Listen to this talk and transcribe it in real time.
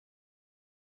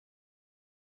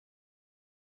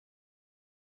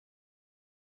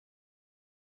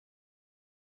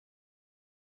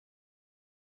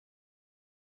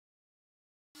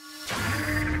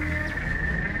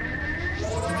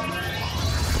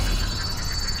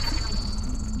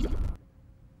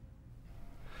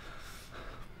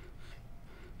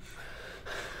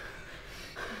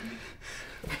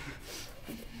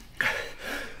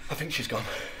think she's gone.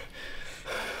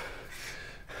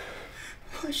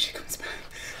 What if she comes back?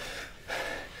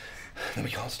 Then we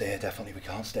can't stay here, definitely. We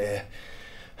can't stay here.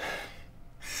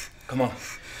 Come on.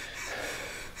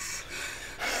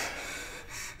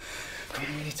 Come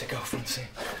on, we need to go, Francine.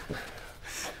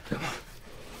 Come on.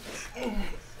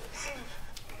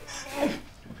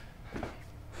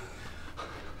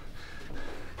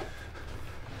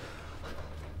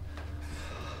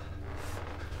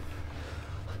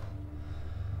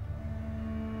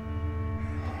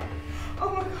 Oh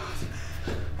my God.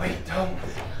 Wait, don't.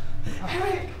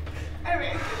 Eric.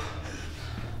 Eric.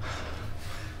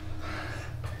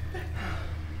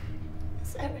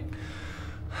 It's Eric.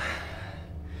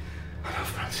 I know,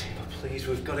 Francine, but please,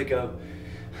 we've got to go.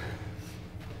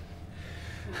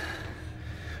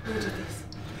 We did this.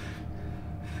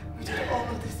 We did all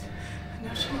of this. And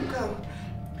now she won't go.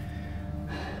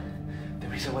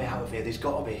 There is a way out of here. There's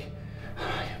got to be. Oh,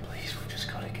 yeah, please, we've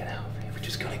just got to get out of here. We've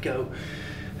just got to go.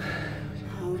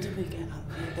 How do we get out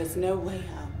of here? There's no way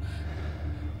out.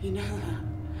 You know that.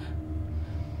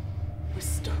 We're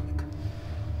stuck.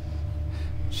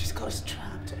 She's got us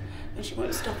trapped, and she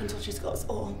won't stop until she's got us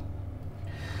all.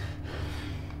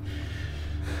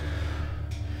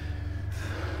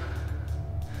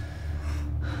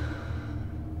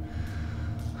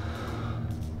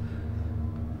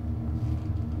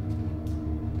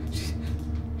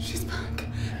 She's back.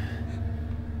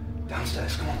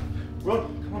 Downstairs, come on.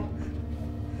 Run, come on.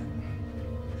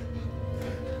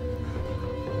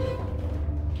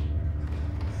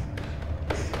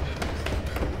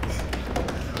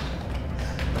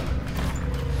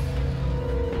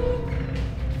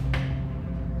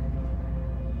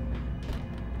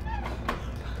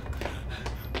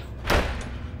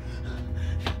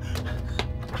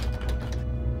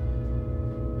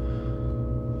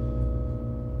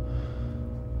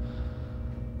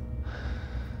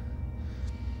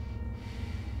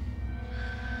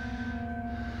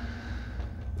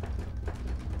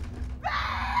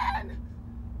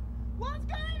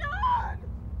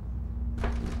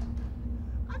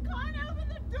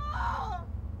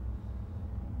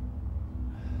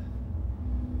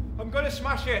 I'm gonna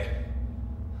smash it.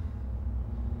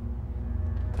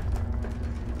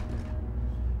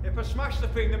 If I smash the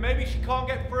thing, then maybe she can't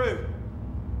get through.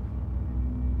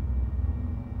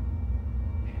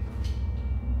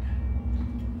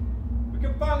 We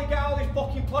can finally get out of this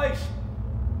fucking place.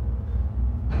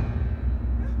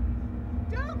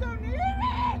 Don't go near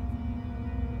it!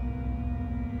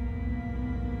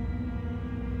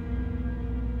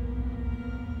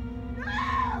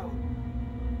 No!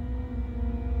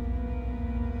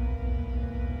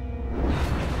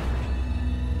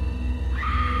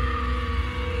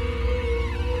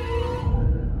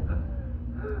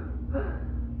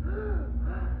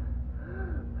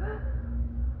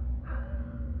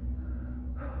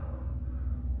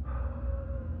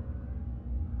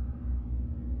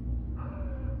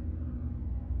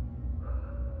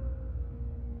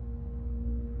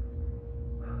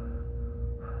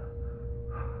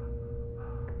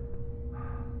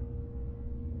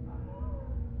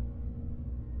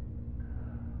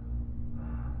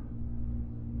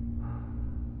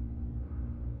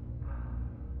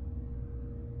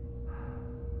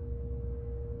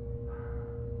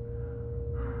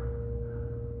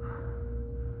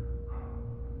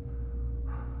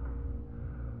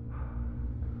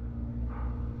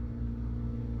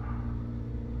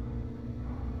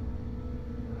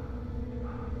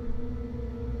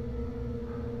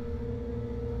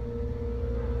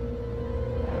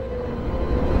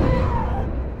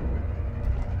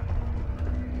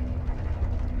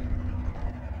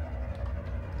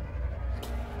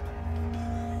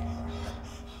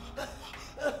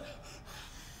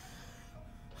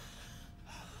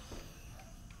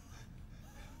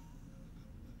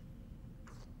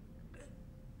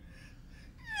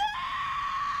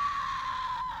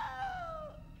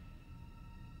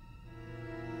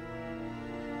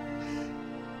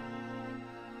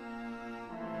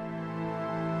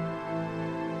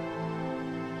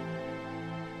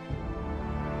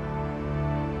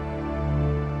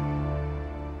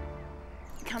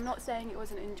 I'm not saying it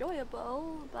wasn't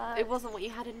enjoyable, but... It wasn't what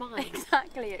you had in mind.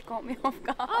 Exactly, it caught me off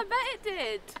guard. I bet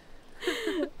it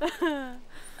did.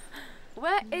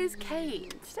 Where is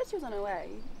Kate? She said she was on her way.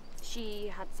 She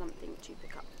had something to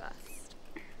pick up first.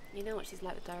 You know what she's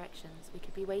like with directions. We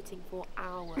could be waiting for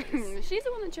hours. She's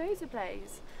the one that chose the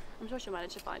place. I'm sure she'll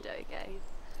manage to find it okay.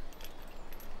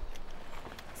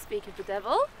 Speak of the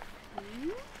devil.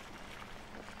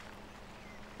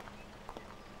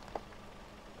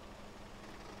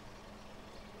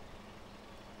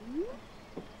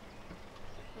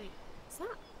 Wait, is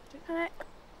that? Don't panic.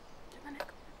 Don't panic.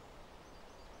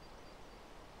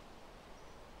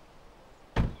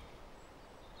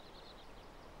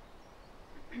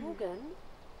 Morgan,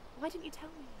 why didn't you tell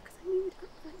me? Because I knew you'd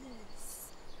act like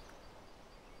this.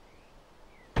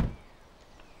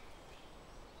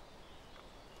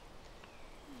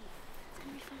 It's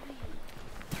gonna be fine.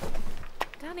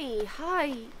 Danny,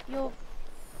 hi. You're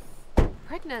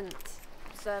pregnant.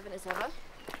 Observant as ever.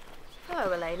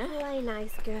 Hello, Elena. Hello,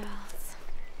 nice girls.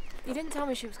 You didn't tell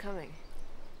me she was coming.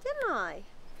 Didn't I?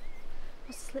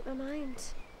 Must have slipped my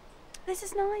mind. This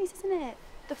is nice, isn't it?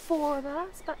 The four of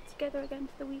us back together again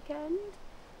for the weekend.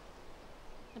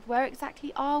 And where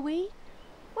exactly are we?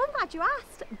 Well, I'm glad you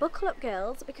asked. Buckle up,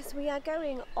 girls, because we are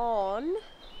going on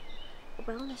a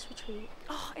wellness retreat.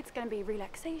 Oh, it's going to be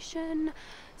relaxation,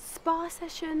 spa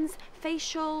sessions,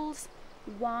 facials,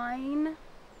 wine.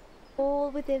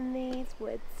 All within these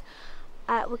woods.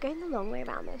 We're going the long way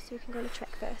around though, so we can go on a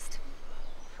trek first.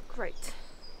 Great.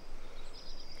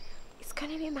 It's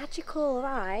going to be magical,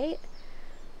 right?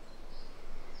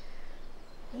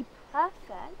 The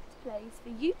perfect place for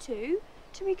you two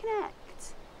to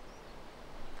reconnect.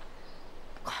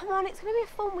 Come on, it's going to be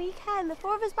a fun weekend. The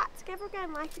four of us back together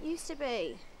again like it used to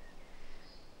be.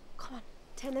 Come on,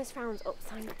 turn those frowns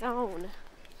upside down.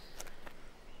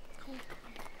 Come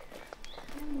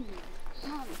on.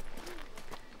 Come on.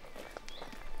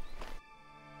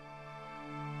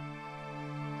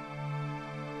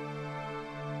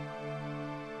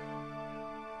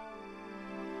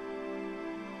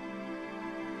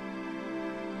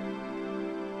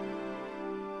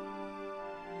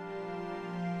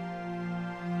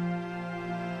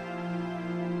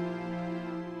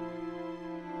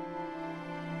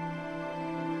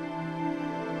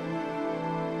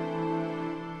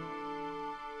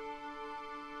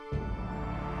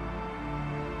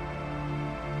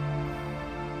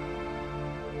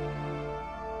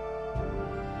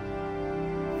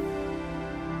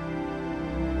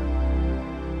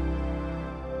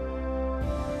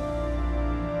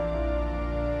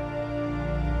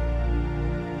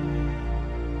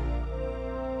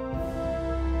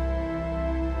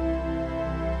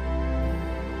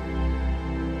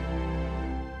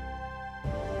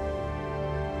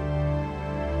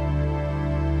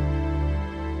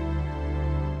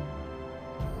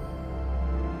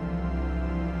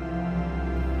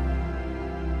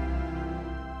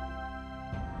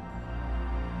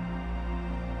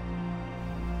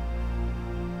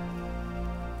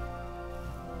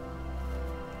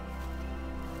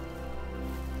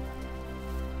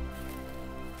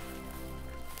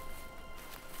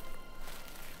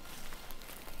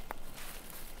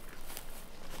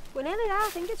 We're nearly there. I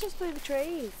think it's just through the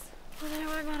trees. Well, then it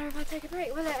won't matter if I take a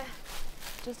break, will it?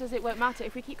 Just as it won't matter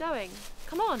if we keep going.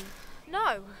 Come on.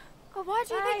 No. God, why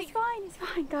do you think... It's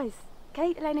fine, guys.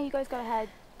 Kate, Elena, you guys go ahead.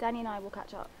 Danny and I will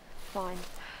catch up. Fine.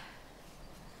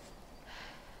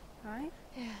 Alright?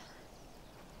 Yeah.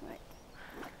 Right.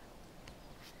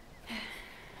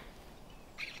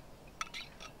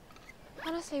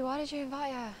 Honestly, why did you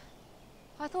invite her?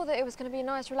 I thought that it was going to be a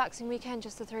nice, relaxing weekend,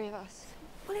 just the three of us.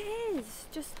 Well, it is.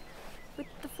 Just with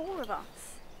the four of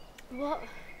us. What?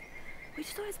 We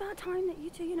just thought it's about time that you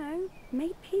two, you know,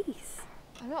 made peace.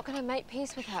 I'm not going to make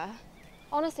peace with her.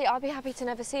 Honestly, I'd be happy to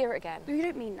never see her again. You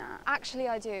don't mean that. Actually,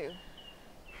 I do.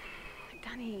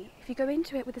 Danny, if you go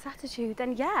into it with this attitude,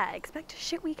 then yeah, expect a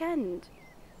shit weekend.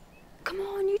 Come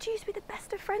on, you two used to be the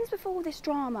best of friends before all this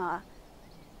drama.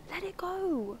 Let it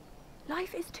go.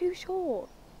 Life is too short.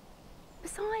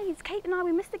 Besides, Kate and I,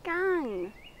 we missed the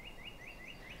gang.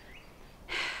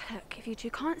 Look, if you two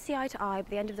can't see eye to eye by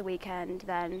the end of the weekend,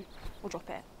 then we'll drop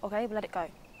it, okay? We'll let it go.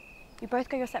 You both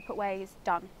go your separate ways,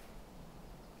 done.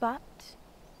 But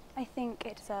I think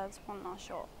it deserves one last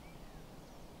shot.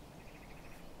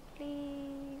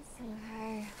 Please.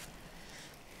 Okay.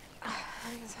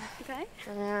 Okay?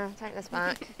 Yeah, take this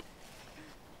back.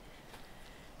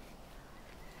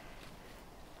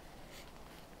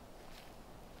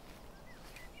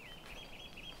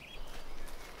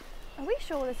 Are we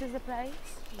sure this is the place?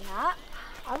 Yeah.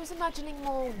 I was imagining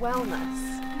more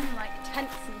wellness. Like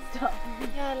tents and stuff.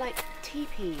 Yeah, like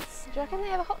teepees. Do you reckon they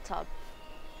have a hot tub?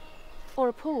 Or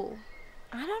a pool?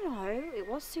 I don't know. It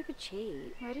was super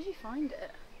cheap. Where did you find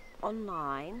it?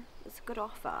 Online. It's a good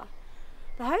offer.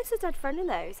 The host is dead friendly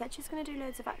though. Said she's going to do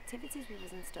loads of activities with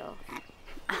us and stuff.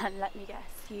 And let me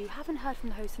guess, you haven't heard from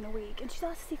the host in a week, and she's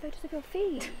asked to see photos of your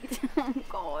feet. Oh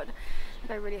God.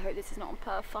 I really hope this is not on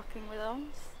Perth fucking with us.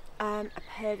 A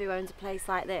perv who owns a place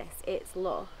like this. It's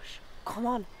lush. Come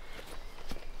on.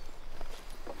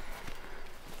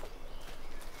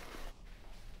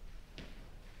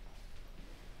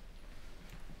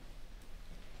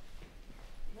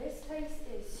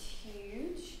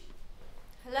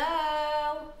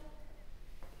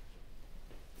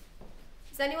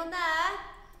 anyone there?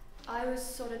 I was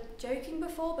sort of joking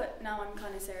before, but now I'm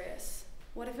kind of serious.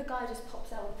 What if a guy just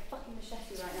pops out with a fucking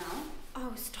machete right now?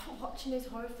 Oh, stop watching those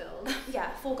horror films.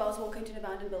 Yeah, 4 girls walk into an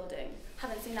abandoned building.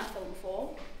 Haven't seen that film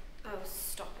before. Oh,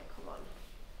 stop it, come on.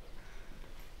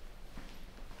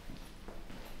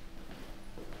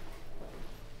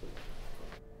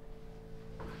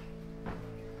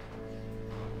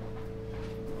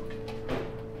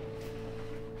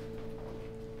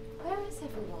 Where is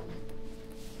everyone?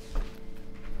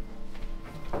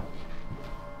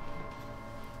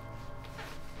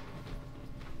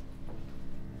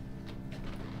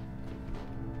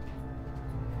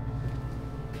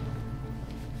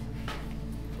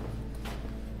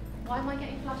 Why am I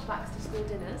getting flashbacks to school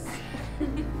dinners?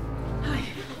 Hi.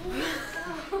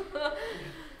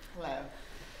 Hello.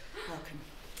 Welcome.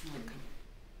 Welcome.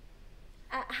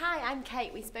 Hi, I'm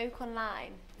Kate. We spoke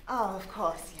online. Oh, of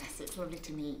course, yes. It's lovely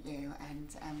to meet you.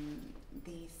 And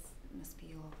these must be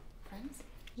your friends?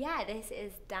 Yeah, this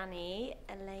is Danny,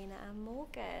 Elena and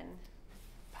Morgan.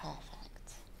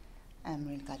 Perfect. I'm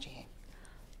really glad you're here.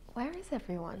 Where is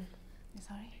everyone?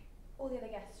 Sorry? All the other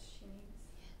guests, she means.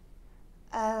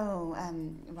 Oh,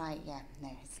 right, yeah. No,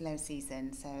 it's low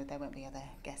season, so there won't be other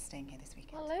guests staying here this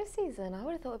weekend. Well, low season. I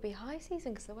would have thought it would be high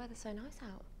season because the weather's so nice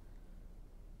out.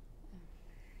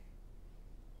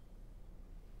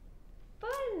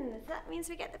 Fun! That means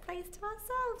we get the place to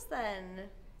ourselves then.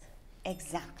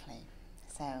 Exactly.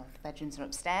 So, the bedrooms are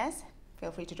upstairs.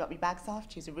 Feel free to drop your bags off,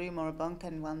 choose a room or a bunk,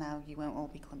 and, well, now you won't all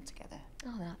be clumped together.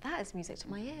 Oh, now that is music to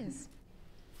my ears.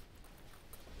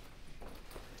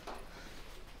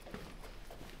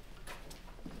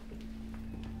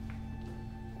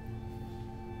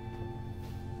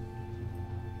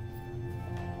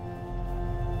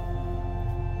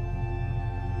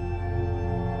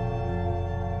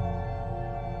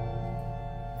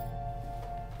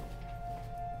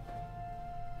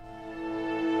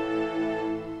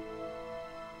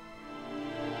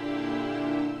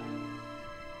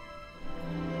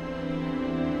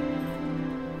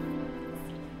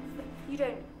 You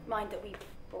don't mind that we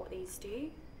bought these, do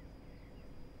you?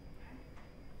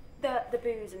 The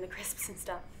booze and the crisps and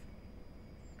stuff.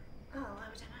 Oh, why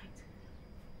would I mind?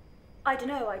 I don't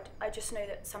know, I just know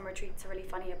that some retreats are really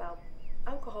funny about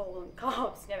alcohol and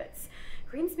carbs, you know, it's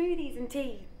green smoothies and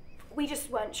tea. We just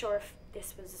weren't sure if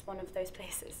this was one of those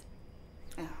places.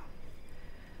 Oh.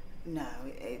 No,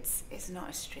 it's not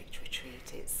a strict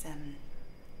retreat. It's,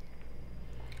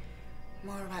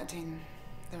 more about doing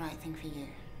the right thing for you.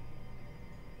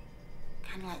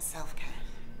 Kind of like self-care.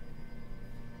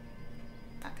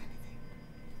 That kind of thing.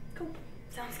 Cool,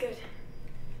 sounds good.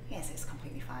 Yes, it's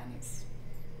completely fine. It's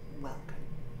welcome.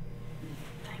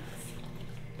 Thanks.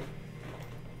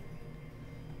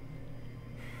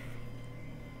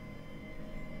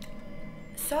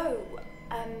 So,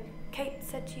 Kate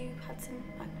said you had some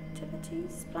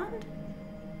activities planned?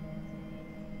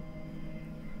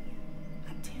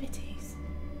 Activities?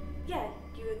 Yeah,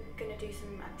 you were gonna do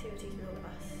some activities with all of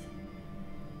us.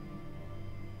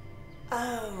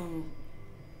 Oh,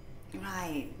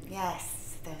 right.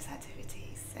 Yes, those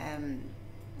activities.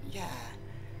 Yeah.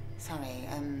 Sorry.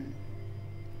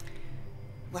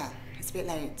 Well, it's a bit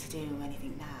late to do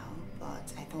anything now,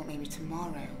 but I thought maybe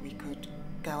tomorrow we could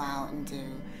go out and do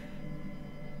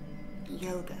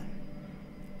yoga,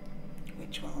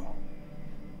 which will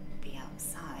be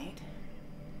outside,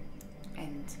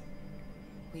 and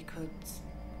we could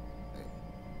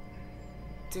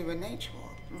do a nature walk.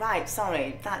 Right,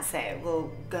 sorry, that's it. We'll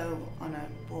go on a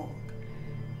walk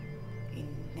in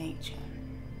nature.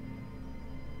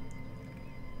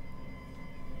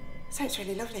 So it's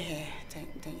really lovely here, don't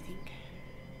you think?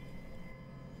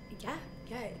 Yeah,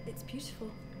 it's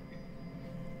beautiful.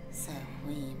 So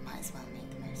we might as well make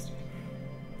the most of it.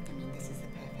 I mean, this is the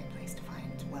perfect place to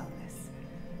find wellness.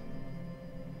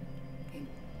 In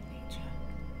nature.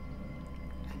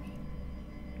 I mean.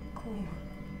 Cool.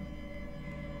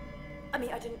 I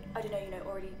mean, I don't know, you know,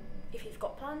 already, if you've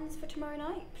got plans for tomorrow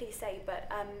night, please say, but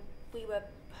we were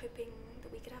hoping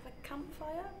that we could have a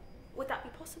campfire. Would that be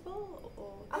possible,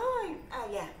 or? Oh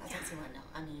yeah, I don't see why not.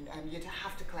 I mean, you'd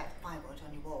have to collect firewood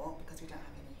on your walk because we don't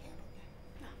have any here, but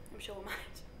yeah. No, I'm sure we'll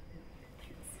manage.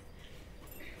 Thanks.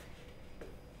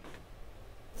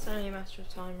 It's only a matter of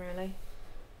time, really.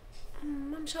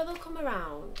 I'm sure they'll come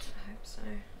around. I hope so.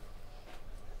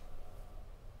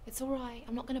 It's all right.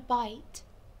 I'm not going to bite.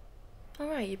 All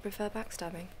right, you prefer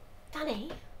backstabbing?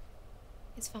 Danny?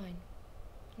 It's fine.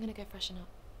 I'm gonna go freshen up.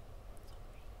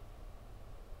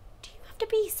 Do you have to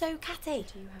be so catty?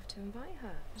 Do you have to invite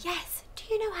her? Yes. Do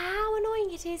you know how annoying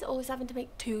it is always having to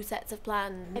make 2 sets of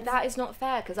plans? That is not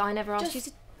fair, because I never asked you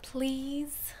Just to...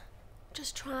 Please,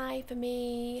 just try for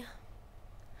me.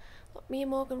 Look, me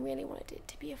and Morgan really wanted it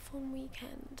to be a fun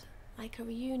weekend. Like a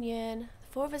reunion. The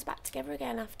four of us back together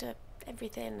again after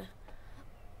everything.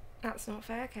 That's not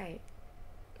fair, Kate.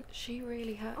 She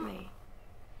really hurt me.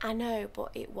 I know,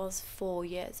 but it was 4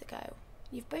 years ago.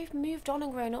 You've both moved on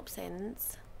and grown up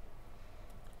since.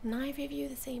 Neither of you are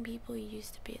the same people you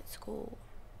used to be at school.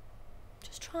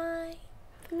 Just try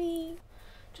for me.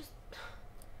 Just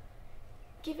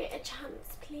give it a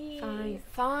chance, please.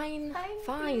 Fine.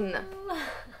 Thank you.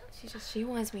 She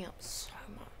winds me up so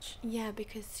much. Yeah,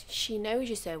 because she knows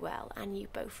you so well and you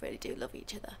both really do love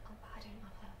each other. Oh, but I don't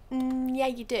love her. Yeah,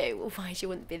 you do. Otherwise you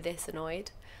wouldn't be this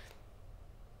annoyed.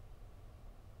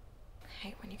 I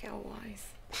hate when you get all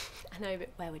wise. I know, but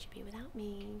where would you be without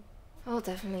me? Oh,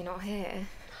 definitely not here.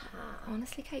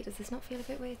 Honestly, Kate, does this not feel a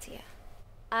bit weird to you?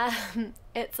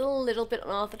 It's a little bit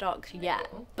unorthodox, yeah,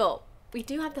 but we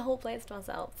do have the whole place to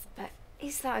ourselves. But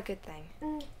is that a good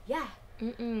thing? Yeah.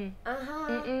 Mm-mm.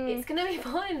 It's gonna be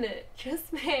fun.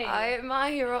 Trust me. I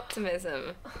admire your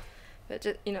optimism. But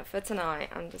just, for tonight,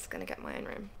 I'm just gonna get my own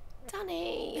room.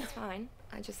 Danny. It's fine.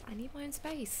 I need my own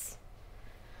space.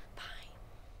 Fine.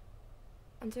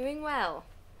 I'm doing well.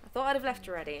 I thought I'd have left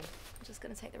already. I'm just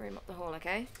gonna take the room up the hall,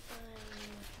 okay?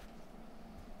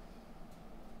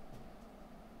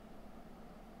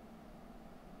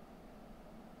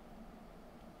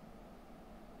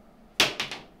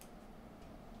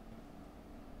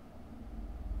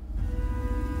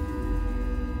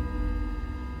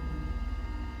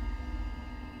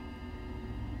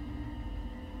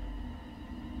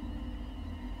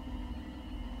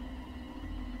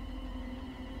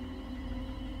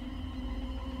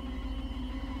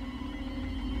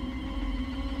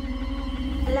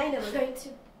 Elena, we're going to...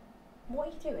 What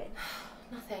are you doing?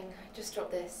 Nothing. I just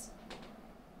dropped this.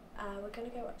 We're going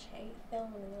to go watch a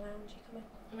film in the lounge. You coming?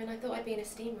 I mean, I thought I'd be in a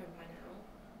steam room by now.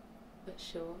 But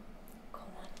sure. Come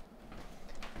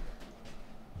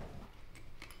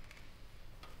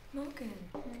on. Morgan,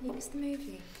 you missed the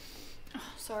movie.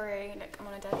 Oh, sorry, look, I'm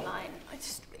on a deadline. I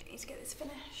just really need to get this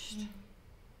finished.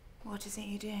 What is it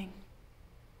you're doing?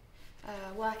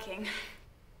 Working.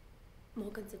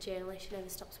 Morgan's a journalist. She never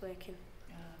stops working.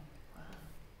 Oh, wow.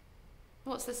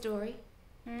 What's the story?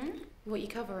 What are you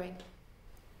covering?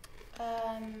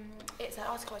 It's that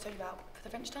article I told you about for the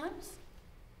French Times.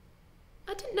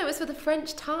 I didn't know it was for the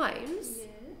French Times.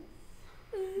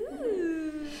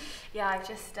 Ooh. Yeah, I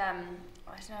just, I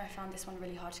don't know, I found this one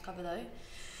really hard to cover though.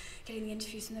 Getting the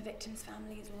interviews from the victims'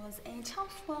 families was a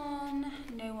tough one.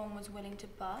 No one was willing to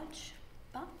budge,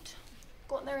 but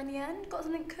got there in the end, got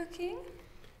something cooking.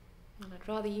 Well, I'd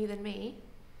rather you than me.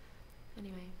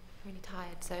 Anyway, I'm really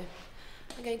tired, so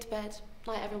I'm going to bed.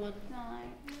 Night, everyone.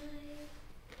 Night.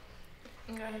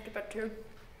 I'm going to have to bed too.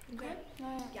 Okay.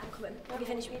 No. Yeah, I'm coming. Have you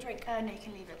finished with your drink? No, you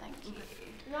can leave it, thank you.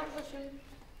 Night, Russian.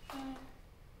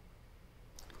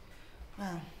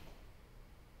 Well,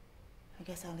 I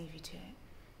guess I'll leave you to it.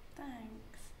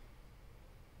 Thanks.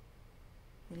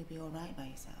 Will you be all right by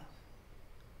yourself?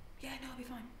 Yeah, no, I'll be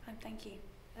fine. Thank you.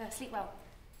 Sleep well.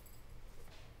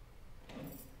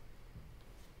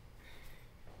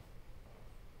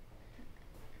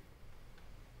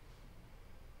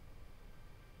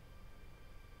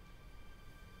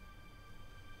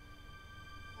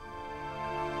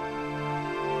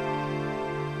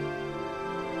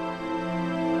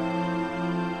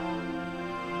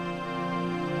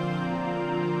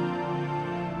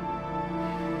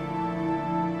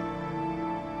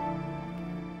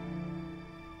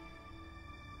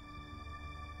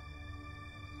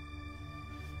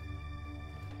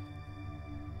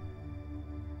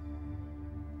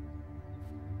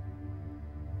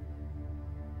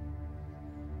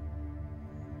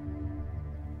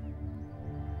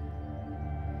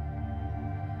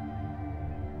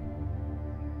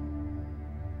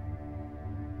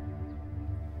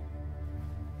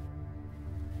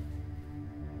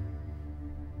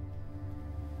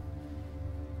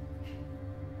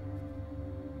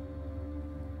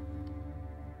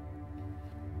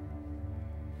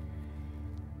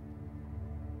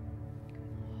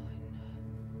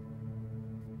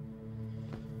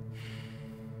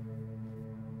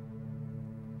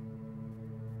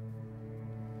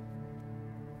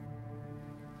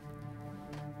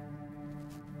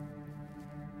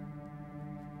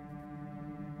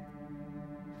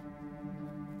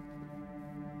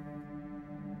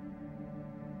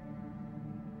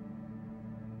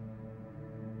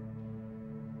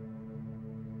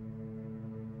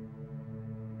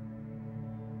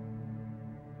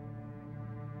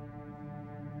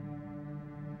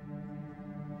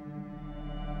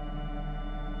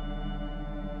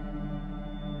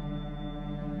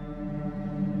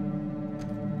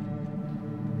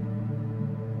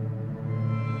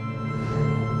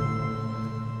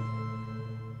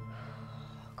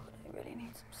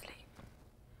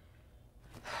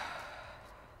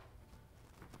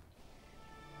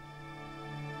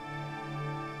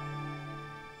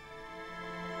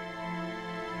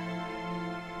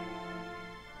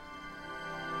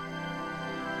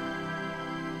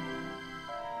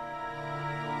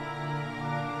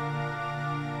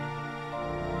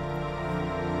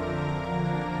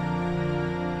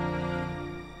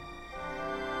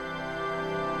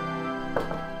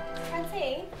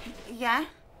 Yeah?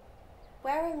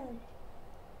 We're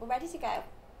ready to go.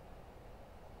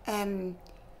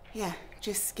 Yeah,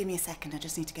 just give me a second. I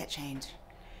just need to get changed.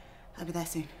 I'll be there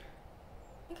soon.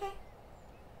 Okay.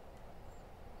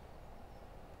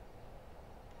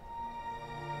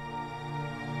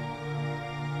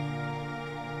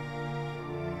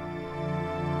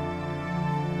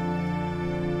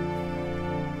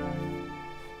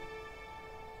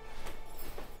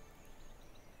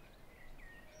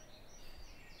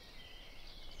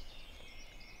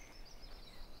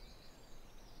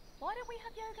 Why don't we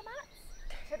have yoga mats?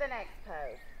 To the next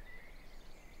pose.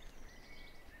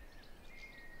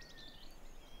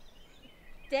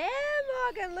 Damn,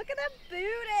 Morgan, look at that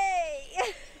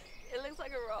booty! It looks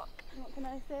like a rock. What can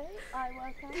I say? I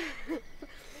work out. Maybe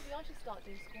I should start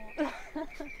doing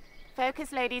squats.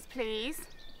 Focus, ladies, please.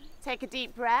 Take a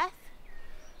deep breath.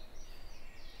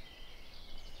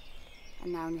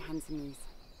 And now on your hands and knees.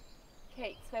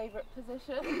 Kate's favourite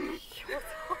position.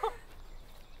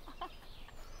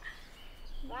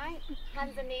 Right,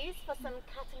 hands and knees for some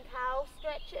cat and cow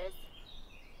stretches.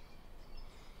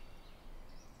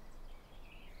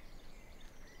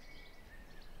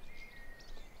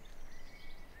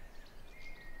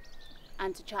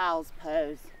 And to child's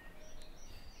pose.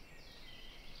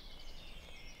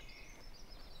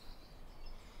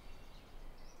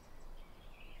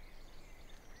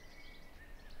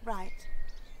 Right,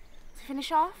 to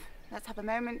finish off, let's have a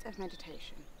moment of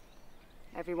meditation.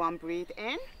 Everyone breathe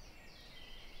in.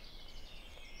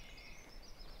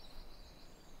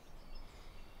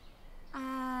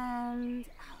 And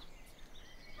out.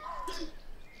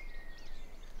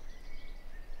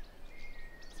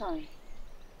 Sorry.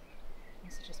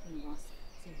 Must have just been lost.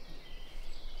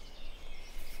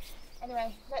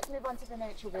 Anyway, let's move on to the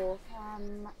nature walk. I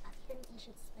think we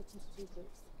should split into 2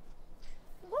 groups.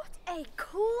 What a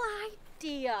cool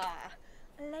idea!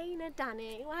 Elena,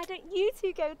 Danny, why don't you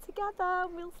two go together?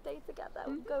 We'll stay together.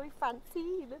 We'll go with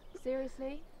Francine.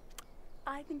 Seriously?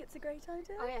 I think it's a great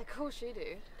idea. Oh yeah, of course you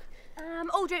do.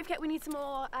 Oh, don't forget we need some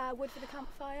more wood for the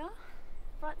campfire.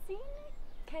 Francine,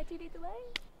 care to lead the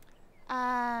way?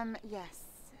 Yes.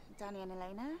 Danny and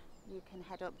Elena, you can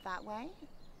head up that way.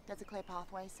 There's a clear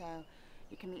pathway, so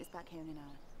you can meet us back here in an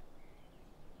hour.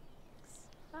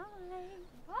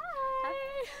 Bye.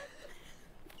 Bye.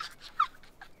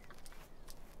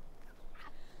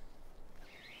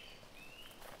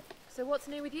 So what's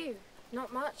new with you?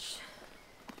 Not much.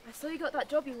 I saw you got that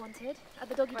job you wanted at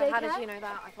the doggy Well, daycare. how did you know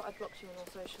that? I thought I'd blocked you on all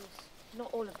socials.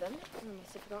 Not all of them.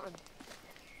 Must have forgotten.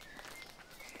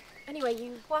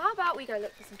 Anyway, Well, how about we go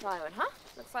look for some plywood, huh?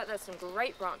 Looks like there's some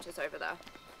great branches over there.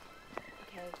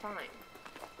 Okay, fine.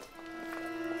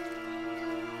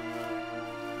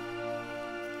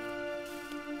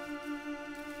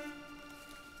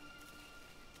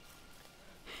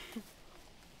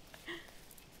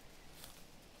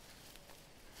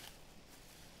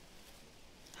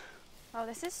 Oh,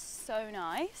 this is so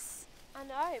nice. I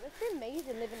know, it must be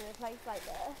amazing living in a place like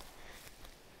this.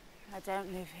 I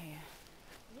don't live here.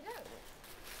 You don't?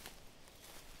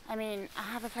 I mean, I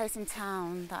have a place in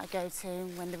town that I go to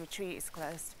when the retreat is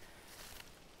closed.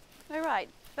 Oh, right.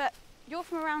 But you're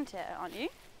from around here, aren't you?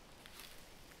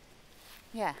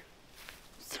 Yeah.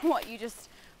 So what, you just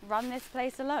run this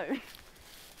place alone?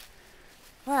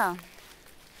 Well,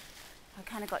 I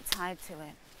kind of got tied to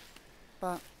it.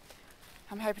 But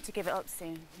I'm hoping to give it up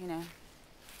soon, you know.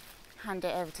 Hand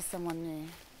it over to someone new.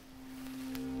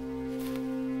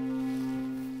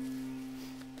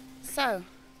 So,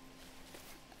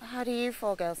 how do you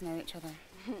 4 girls know each other?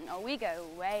 Oh, we go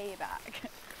way back.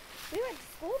 We went to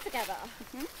school together.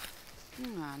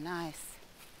 Oh, nice.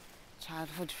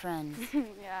 Childhood friends.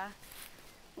 Yeah.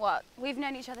 What, we've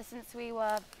known each other since we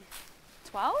were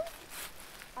 12?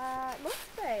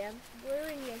 Must be. We were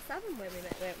in year 7 when we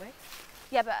met, weren't we?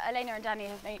 Yeah, but Elena and Danny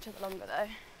have known each other longer though.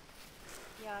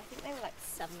 Yeah, I think they were like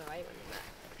 7 or 8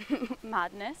 when we met.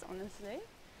 Madness, honestly.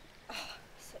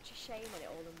 Such a shame when it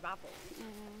all unravelled.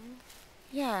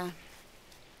 Yeah.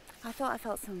 I thought I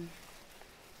felt some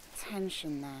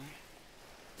tension there.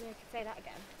 Yeah, I could say that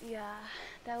again. Yeah,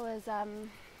 there was an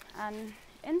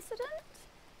incident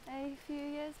a few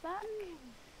years back.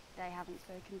 They haven't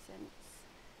spoken since.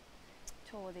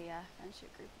 Tore the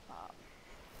friendship group apart.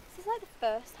 This is like the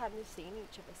first time we've seen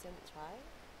each other since, right?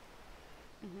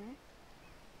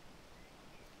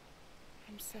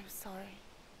 I'm so sorry.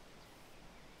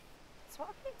 That's what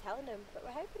I keep telling them, but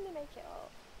we're hoping to make it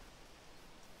up.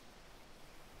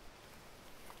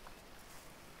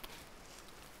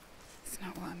 It's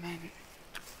not what I meant.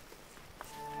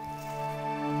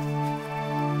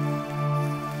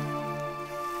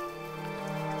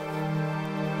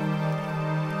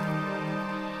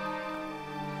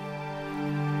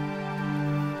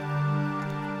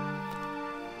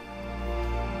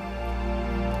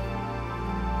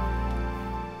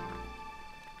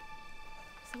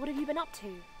 up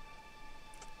to?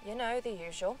 You know, the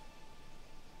usual.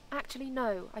 Actually,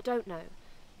 no, I don't know.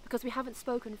 Because we haven't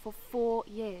spoken for 4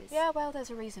 years. Yeah, well,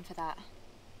 there's a reason for that.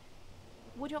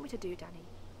 What do you want me to do, Danny?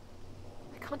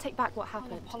 I can't take back what An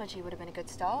happened. apology would have been a good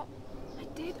start. I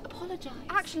did apologise.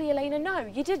 Actually, Elena, no,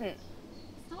 you didn't.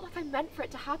 It's not like I meant for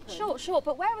it to happen. Sure,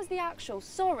 but where was the actual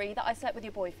sorry that I slept with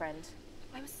your boyfriend?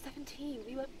 I was 17.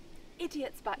 We were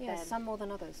idiots back then. Yes, some more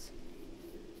than others.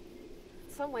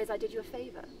 In some ways, I did you a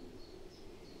favour.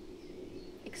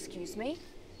 Excuse me?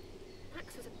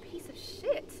 Max was a piece of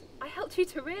shit. I helped you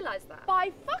to realise that.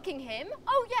 By fucking him?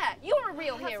 Oh yeah, you're a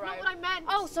real hero. That's not what I meant.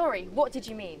 Oh, sorry, what did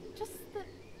you mean? Just that,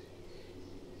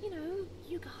 you know,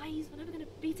 you guys were never going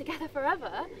to be together forever.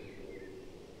 Oh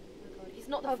my God, he's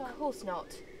not the Of course not.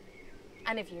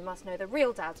 And if you must know, the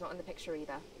real dad's not in the picture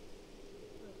either.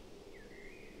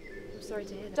 I'm sorry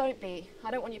to hear that. Don't be.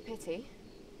 I don't want your pity.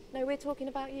 No, we're talking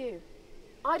about you.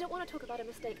 I don't want to talk about a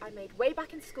mistake I made way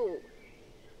back in school.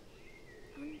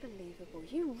 Unbelievable.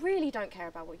 You really don't care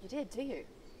about what you did, do you?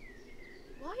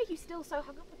 Why are you still so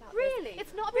hung up about Really? this?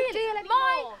 It's not a big deal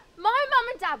anymore. My mum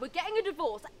and dad were getting a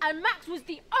divorce and Max was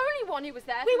the only one who was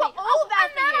there We for were me. all there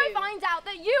and for then you. I find out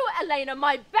that you, Elena,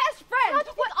 my best friend... How do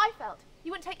you think I felt?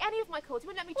 You wouldn't take any of my calls. You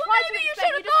wouldn't let me Well, try to maybe you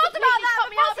explain. should have just thought about completely that cut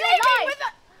me out of before your sleeping life. with the...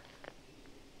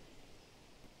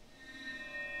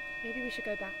 Maybe we should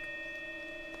go back.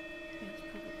 It's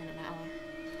probably been an hour.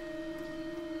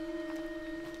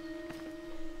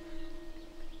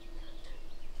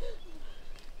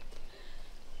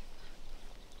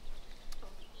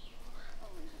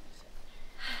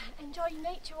 Enjoy your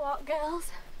nature walk,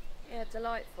 girls. Yeah,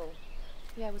 delightful.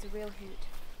 Yeah, it was a real hoot.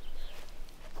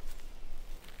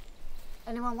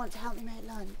 Anyone want to help me make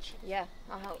lunch? Yeah,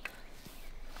 I'll help.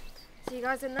 See you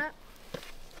guys in there?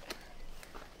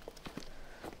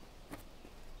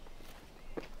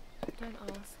 Don't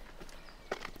ask.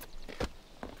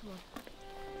 Come on.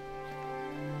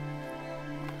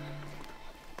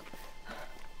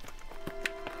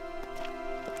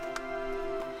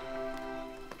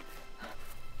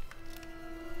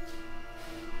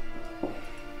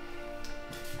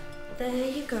 There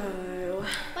you go.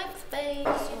 Thanks, babe.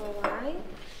 Alright.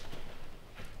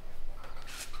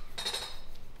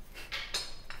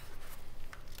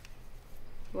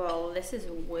 Well, this is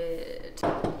weird.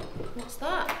 What's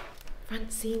that?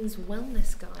 Francine's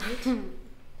wellness guide.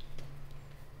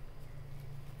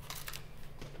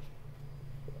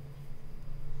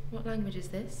 What language is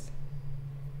this?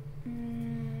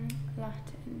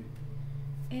 Latin.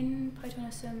 In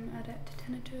Pythonisum adet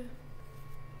tenetur.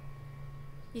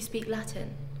 You speak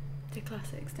Latin? The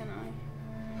classics, don't I?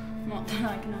 Not that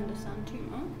I can understand too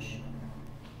much.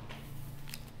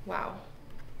 Wow.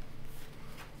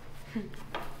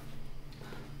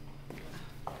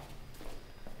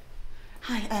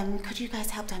 Hi, could you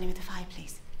guys help Danny with the fire,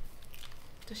 please?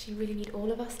 Does she really need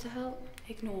all of us to help?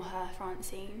 Ignore her,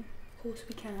 Francine. Of course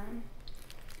we can.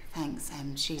 Thanks,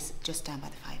 she's just down by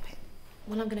the fire pit.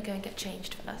 Well, I'm gonna go and get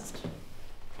changed first.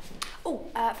 Oh,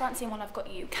 Francine, while I've got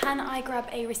you, can I grab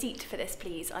a receipt for this,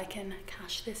 please? I can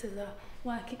cash this as a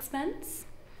work expense.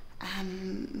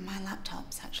 My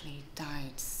laptop's actually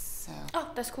died, so...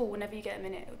 Oh, that's cool. Whenever you get a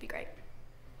minute, it would be great.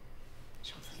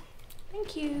 Sure thing.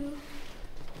 Thank you.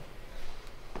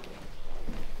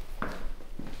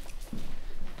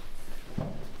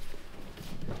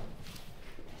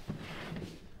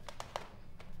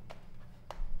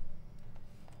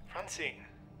 Francine,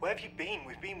 where have you been?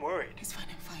 We've been worried. It's fine,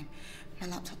 I'm fine. My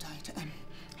laptop died.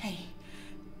 Hey,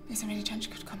 is there any chance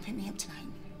you could come pick me up tonight?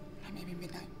 Like maybe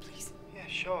midnight, please? Yeah,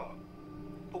 sure.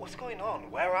 But what's going on?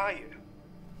 Where are you?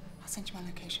 I'll send you my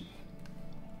location.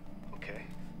 Okay.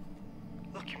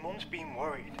 Look, your mum's been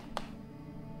worried.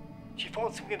 She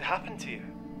thought something had happened to you.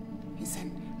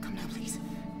 Listen, come now, please.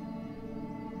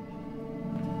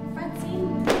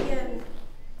 Francine,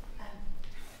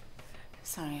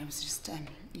 Sorry, I was just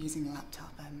using the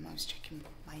laptop. I was checking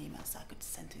my email so I could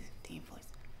send the invoice.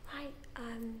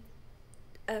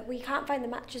 Right, we can't find the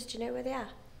matches. Do you know where they are?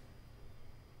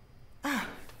 Ah,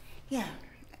 yeah,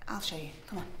 I'll show you.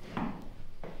 Come on.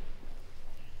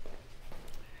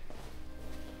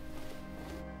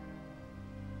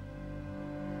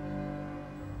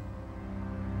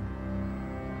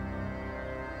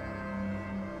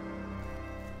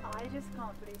 I just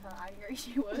can't believe how angry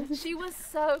she was. She was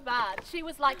so bad. She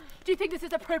was like, do you think this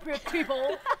is appropriate,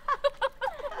 people?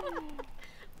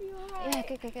 Yeah,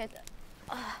 good.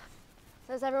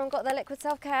 So has everyone got their liquid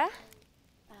self-care?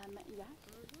 Yeah.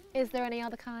 Is there any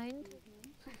other kind?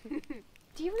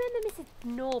 Do you remember Mrs.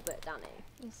 Norbert, Danny?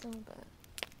 Miss Albert.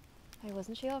 Hey,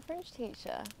 wasn't she our French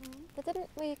teacher? But didn't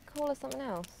we call her something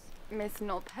else? Miss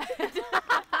Knobhead.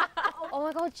 Oh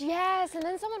my God, yes. And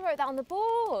then someone wrote that on the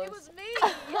board. It was me.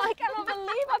 I cannot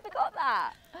believe I forgot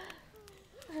that.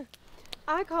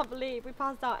 I can't believe we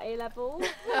passed our A-level.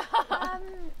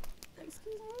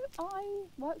 Excuse me, I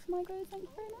work for my grade, thank you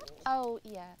very much. Oh,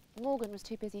 yeah. Morgan was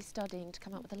too busy studying to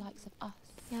come up with the likes of us.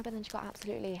 Yeah, but then she got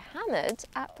absolutely hammered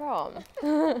at prom.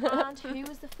 And who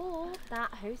was the fool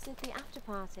that hosted the after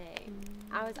party?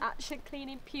 I was actually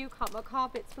cleaning puke up my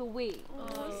carpets for weeks.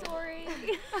 Oh, sorry.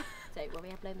 Don't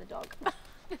worry, I blame the dog.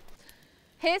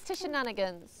 Here's to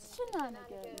shenanigans.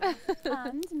 Shenanigans.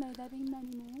 And may there be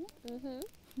many more.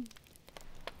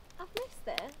 I've missed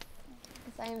this.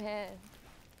 Same here.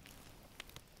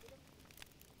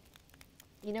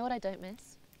 You know what I don't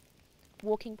miss?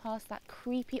 Walking past that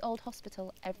creepy old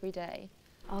hospital every day.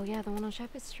 Oh yeah, the one on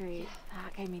Shepherd Street.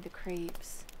 That gave me the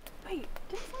creeps. Wait,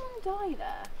 did someone die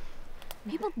there?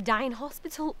 People die in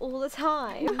hospital all the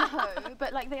time. No,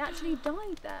 but like they actually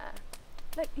died there.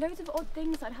 Like loads of odd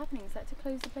things started happening, so I had to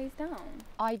close the place down.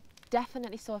 I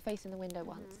definitely saw a face in the window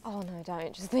once. Oh no,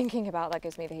 don't. Just thinking about that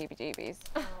gives me the heebie-jeebies.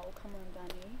 Oh, come on,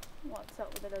 Danny. What's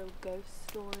up with the little ghost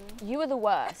story? You were the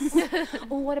worst.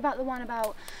 Or what about the one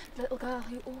about the little girl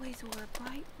who always wore a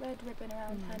bright red ribbon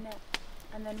around her neck,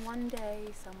 and then one day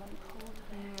someone pulled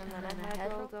it And then her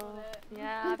head rolled off.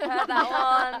 Yeah, I've heard that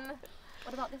one.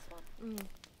 What about this one?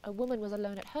 A woman was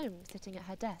alone at home, sitting at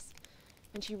her desk,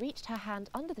 when she reached her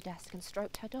hand under the desk and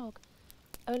stroked her dog,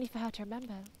 only for her to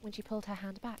remember, when she pulled her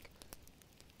hand back,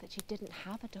 that she didn't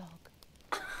have a dog.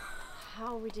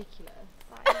 How ridiculous.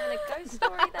 That isn't a ghost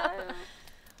story though.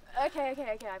 Okay,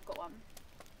 I've got one.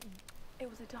 It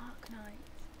was a dark night,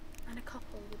 and a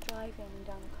couple were driving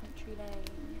down a country lane.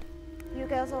 You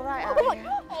girls all right out here?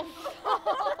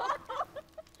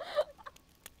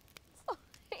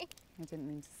 Sorry. I didn't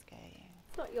mean to scare you.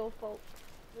 It's not your fault.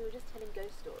 We were just telling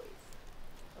ghost stories,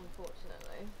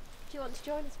 unfortunately. Do you want to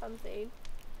join us, Francine?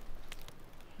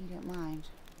 You don't mind?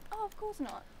 Oh, of course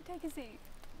not. Take a seat.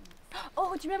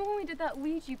 Oh, do you remember when we did that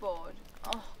Ouija board?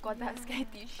 Oh, God, that scared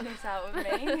the shit out of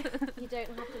me. You don't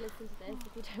have to listen to this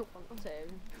if you don't want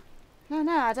to.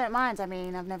 No, I don't mind. I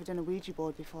mean, I've never done a Ouija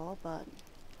board before, but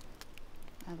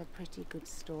I have a pretty good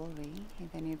story,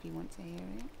 if any of you want to hear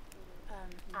it.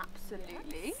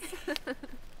 Absolutely.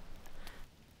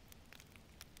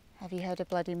 Have you heard of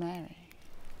Bloody Mary?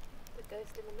 The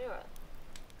ghost in the mirror.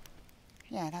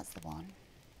 Yeah, that's the one.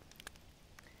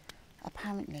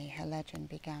 Apparently, her legend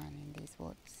began in these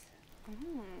woods.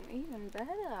 Even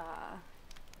better.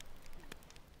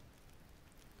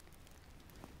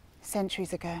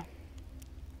 Centuries ago,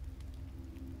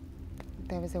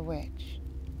 there was a witch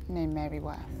named Mary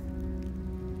Worth.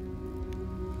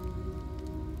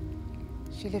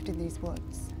 She lived in these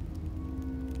woods,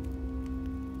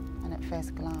 and at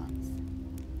first glance,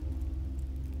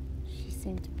 she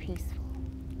seemed peaceful.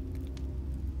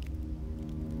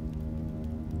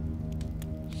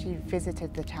 She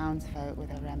visited the townsfolk with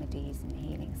her remedies and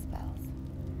healing spells.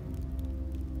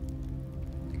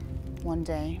 One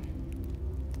day,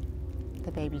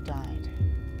 the baby died.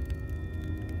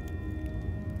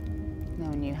 No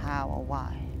one knew how or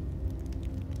why.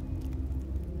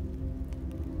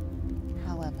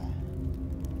 However,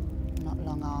 not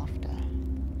long after,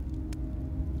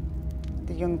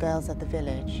 the young girls of the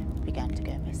village began to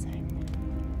go missing.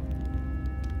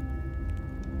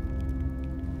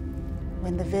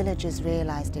 When the villagers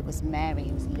realized it was Mary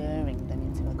who was luring them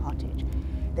into a cottage,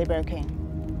 they broke in.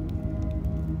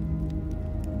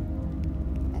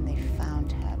 And they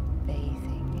found her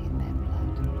bathing in their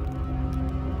blood.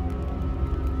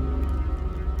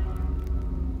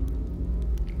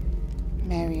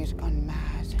 Mary had gone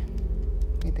mad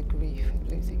with the grief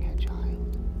of losing her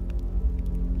child.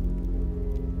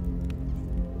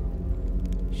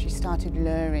 She started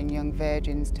luring young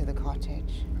virgins to the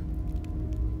cottage,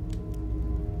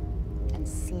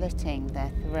 slitting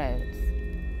their throats,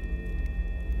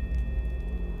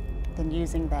 then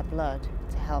using their blood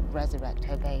to help resurrect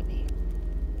her baby.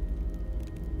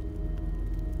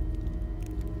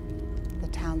 The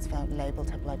townsfolk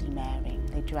labelled her Bloody Mary.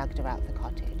 They dragged her out the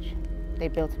cottage. They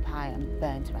built a pyre and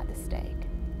burned her at the stake.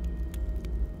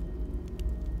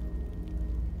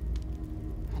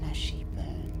 And as she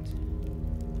burned,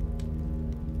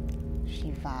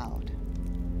 she vowed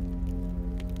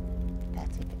that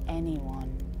if anyone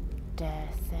dare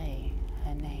say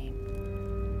her name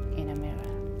in a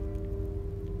mirror,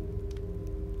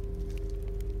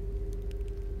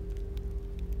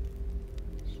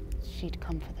 she'd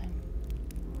come for them.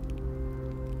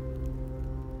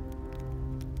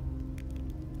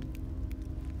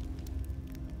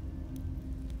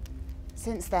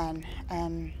 Since then,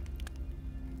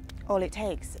 all it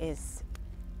takes is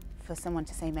for someone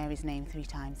to say Mary's name 3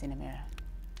 times in a mirror,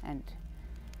 and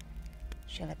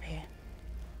she'll appear.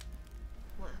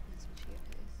 What happens when she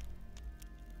appears?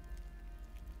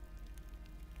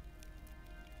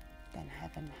 Then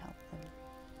heaven help them.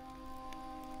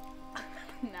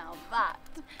 Now that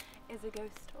is a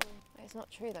ghost story. It's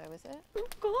not true though, is it?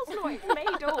 Of course not, it's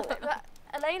made up. But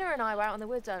Elena and I were out in the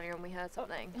woods earlier and we heard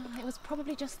something. Oh, it was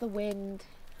probably just the wind.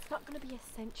 It's not going to be a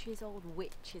centuries-old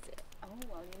witch, is it? Oh,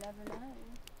 well, you never know.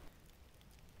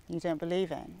 You don't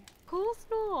believe in? Of course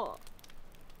not.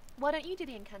 Why don't you do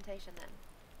the incantation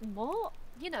then? What?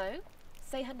 You know,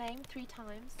 say her name 3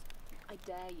 times. I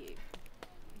dare you.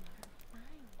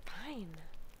 Fine.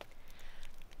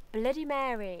 Bloody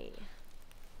Mary.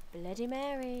 Bloody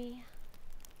Mary.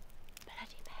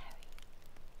 Bloody Mary.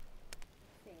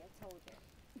 See, I told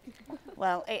you.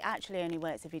 Well, it actually only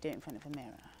works if you do it in front of a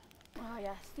mirror. Oh,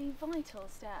 yes, the vital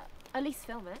step. At least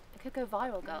film it. It could go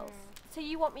viral, girls. So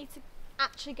you want me to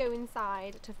actually go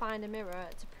inside to find a mirror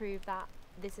to prove that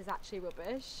this is actually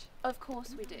rubbish? Of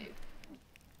course we do.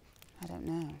 I don't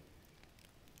know.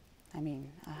 I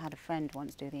mean, I had a friend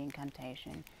once do the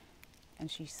incantation, and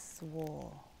she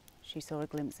swore she saw a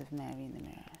glimpse of Mary in the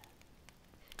mirror.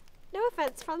 No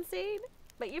offence, Francine,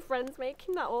 but your friend's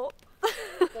making that up.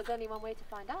 There's only one way to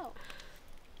find out.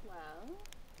 Well,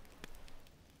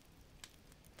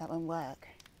 That won't work.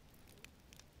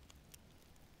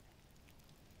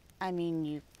 I mean,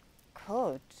 you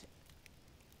could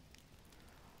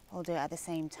all do it at the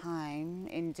same time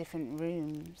in different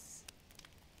rooms.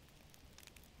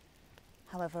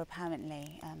 However,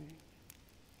 apparently,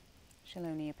 she'll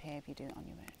only appear if you do it on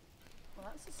your own.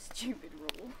 well, that's a stupid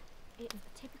rule. It's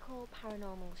typical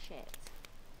paranormal shit.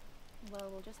 Well,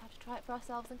 we'll just have to try it for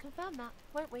ourselves and confirm that,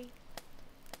 won't we?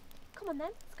 Come on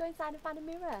then, let's go inside and find a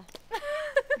mirror.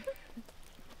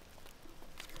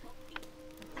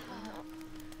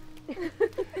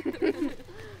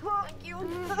 Thank you.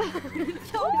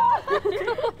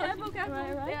 Careful, careful.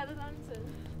 Right. Yeah, there's answers.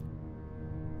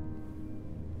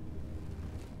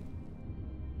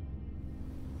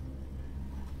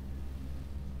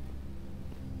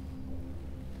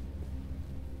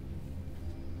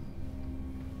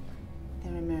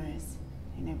 There are mirrors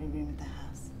in every room of the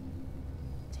house.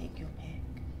 Take your pick,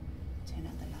 turn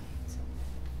out the light,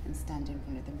 and stand in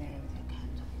front of the mirror with your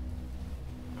candle.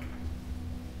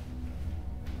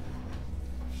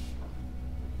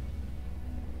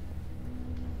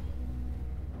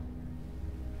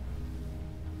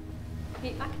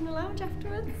 Meet back in the lounge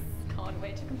afterwards. Can't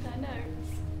wait to compare notes.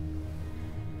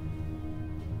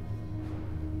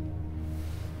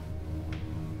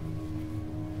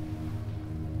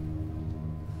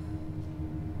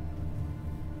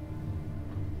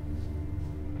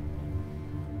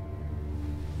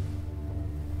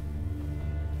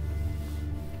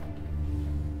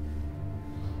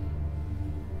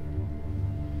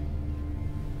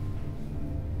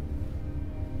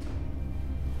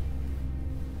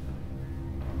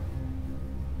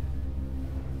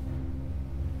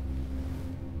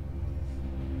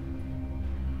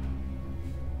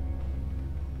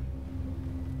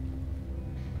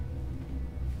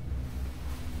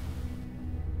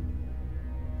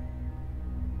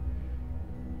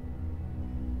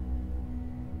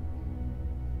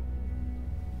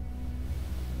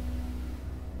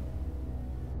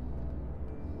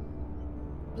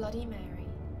 Bloody Mary,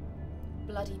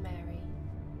 Bloody Mary.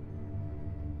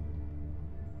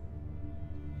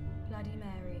 Bloody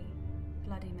Mary,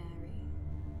 Bloody Mary.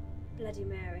 Bloody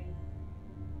Mary.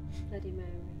 Bloody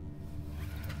Mary.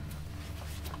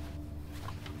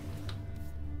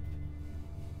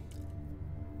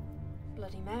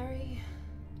 Bloody Mary,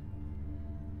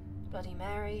 Bloody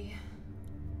Mary.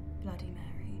 Bloody Mary.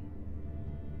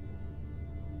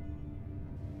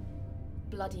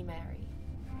 Bloody Mary.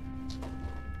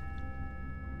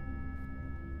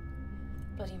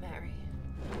 Bloody Mary.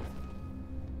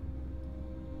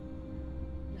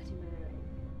 Bloody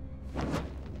Mary.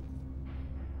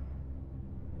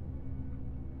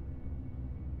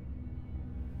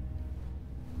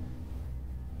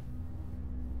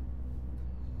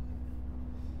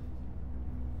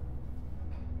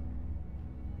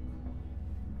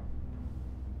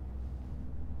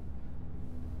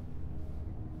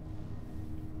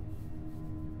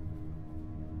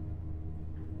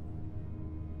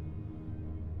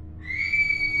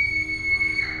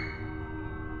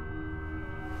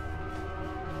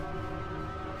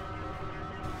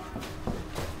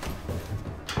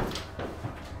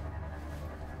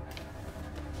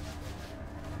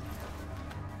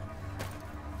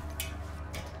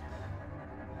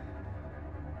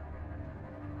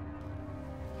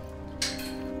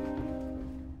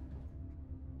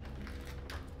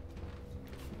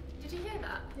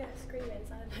 Yeah, screaming,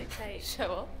 sounded like Kate.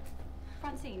 Show off.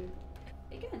 Francine,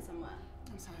 are you going somewhere?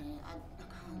 I'm sorry, I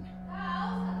can't.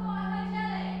 House,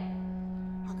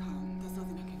 I can't. There's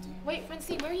nothing I can do. Wait,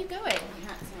 Francine, where are you going? I had to,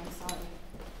 I'm sorry.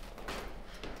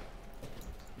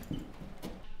 Is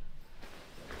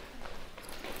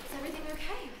everything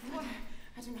okay?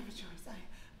 I didn't have a choice.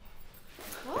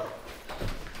 What?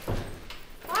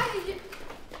 Why did you...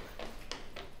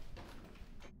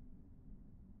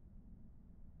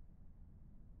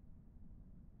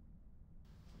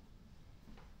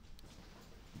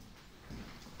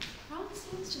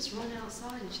 Francine's just run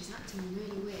outside and she's acting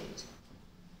really weird.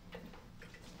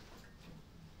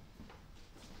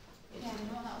 Yeah, do you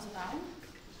know what that was about?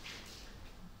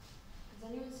 Has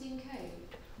anyone seen Kate?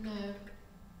 No.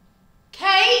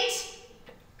 Kate!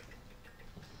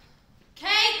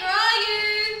 Kate, where are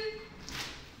you?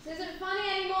 This isn't funny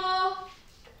anymore.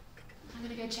 I'm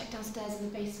gonna go check downstairs in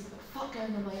the basement, but fuck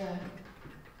going on my own.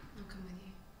 I'll come with you.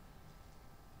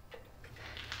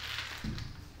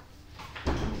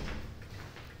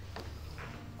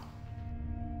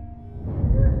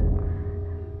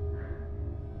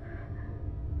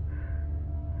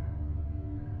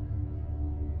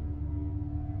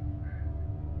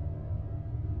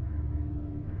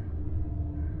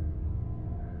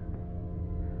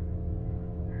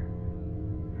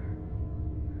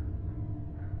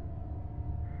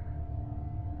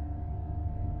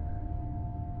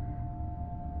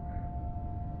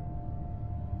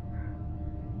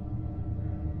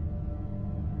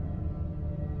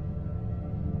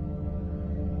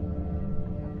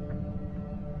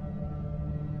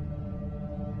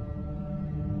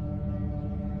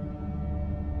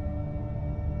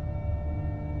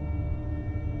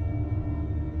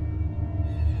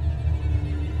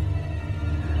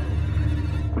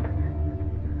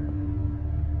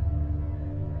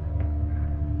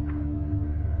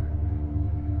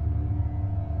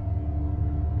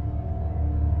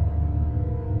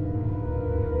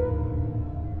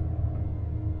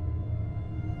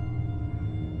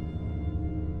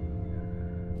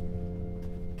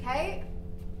 Kate?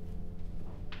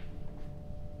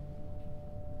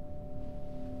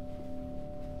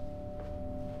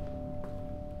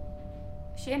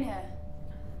 Is she in here?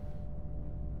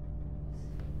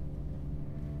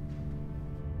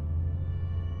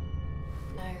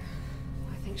 No, I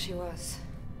think she was.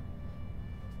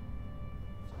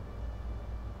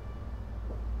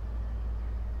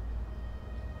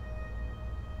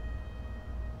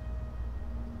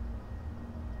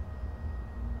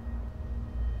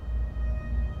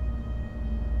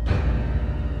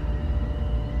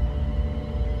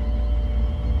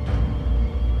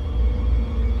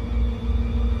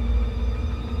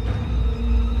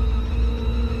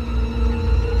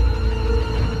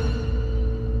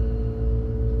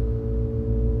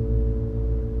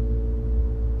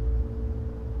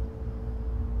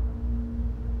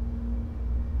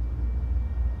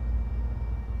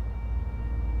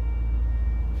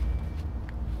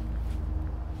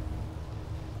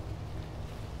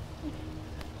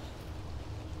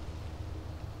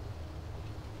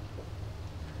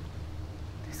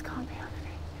 This can't be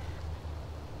happening.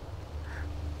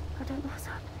 I don't know what's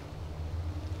happening.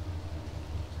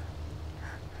 I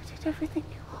did everything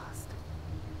you asked.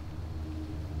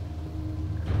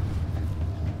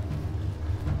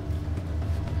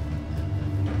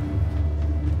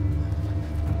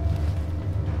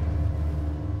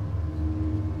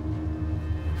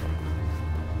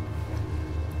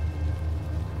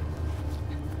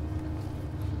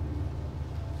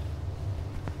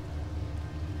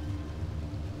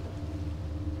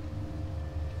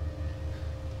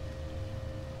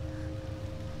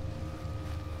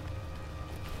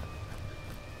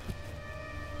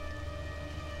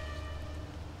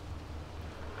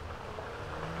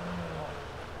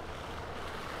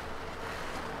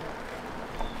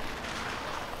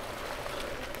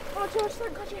 Oh, George,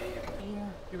 thank God you're here. Yeah.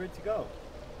 You ready to go?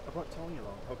 I brought Tony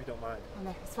along. Hope you don't mind. Oh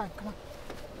no, it's fine, come on.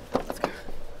 Let's go.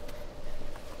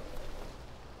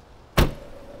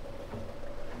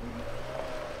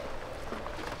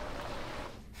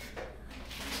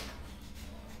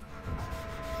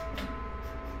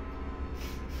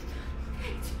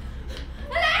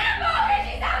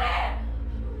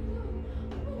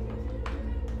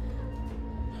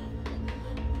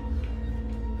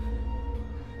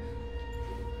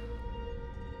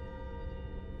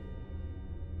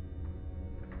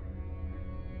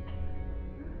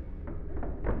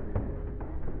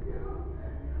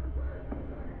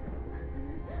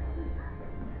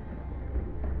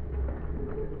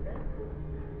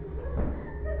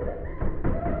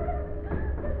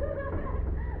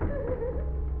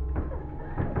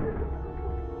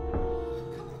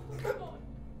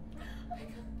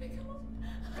 Pick up.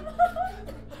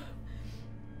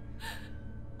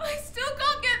 I still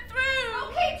can't get through. Oh,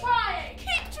 keep trying.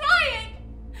 Keep trying.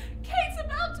 Kate's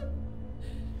about to...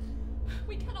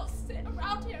 We cannot sit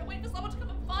around here and wait for someone to come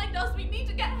and find us. We need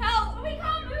to get help. We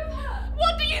can't move her.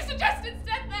 What do you suggest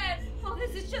instead then? Oh,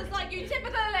 this is just like you,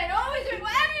 typical Elaine. Always doing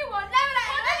whatever you want. Never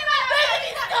let anyone.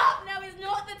 Stop! Now is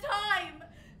not the time.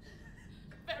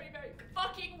 Very, very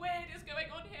fucking weird is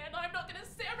going on here, and I'm not going to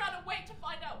sit around and wait to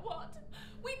find out what.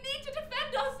 We need to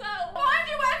defend ourselves. Fine,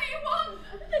 do whatever you want.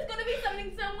 There's got to be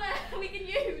something somewhere we can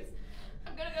use.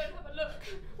 I'm going to go and have a look.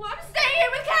 Well, I'm staying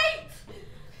here with Kate.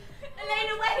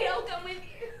 Elaine, away. I'll come with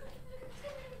you.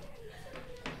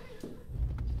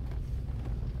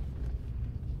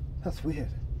 That's weird.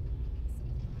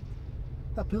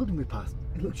 That building we passed,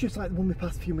 it looks just like the one we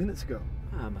passed a few minutes ago.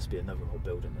 Ah, must be another old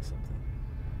building or something.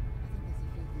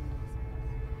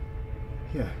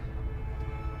 Yeah.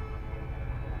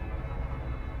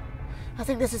 I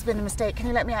think this has been a mistake. Can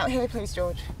you let me out here, please,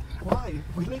 George? Why?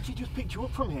 We literally just picked you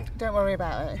up from here. Don't worry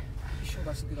about it. You sure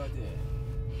that's a good idea?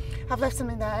 I've left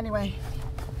something there anyway.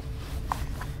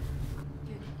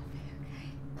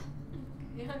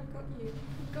 Yeah, I've got you.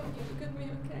 I've got you. You're gonna be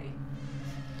okay.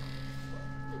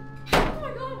 Oh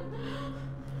my god!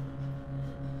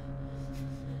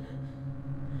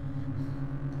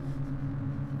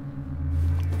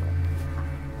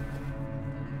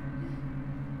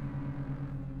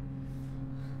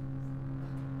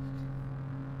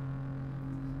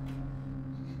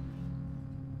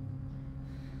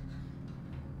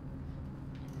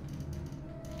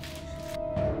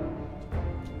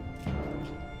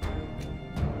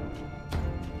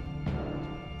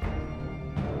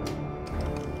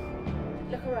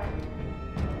 Look around.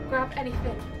 Grab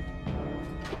anything.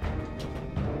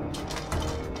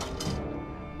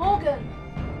 Morgan!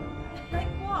 Like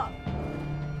what?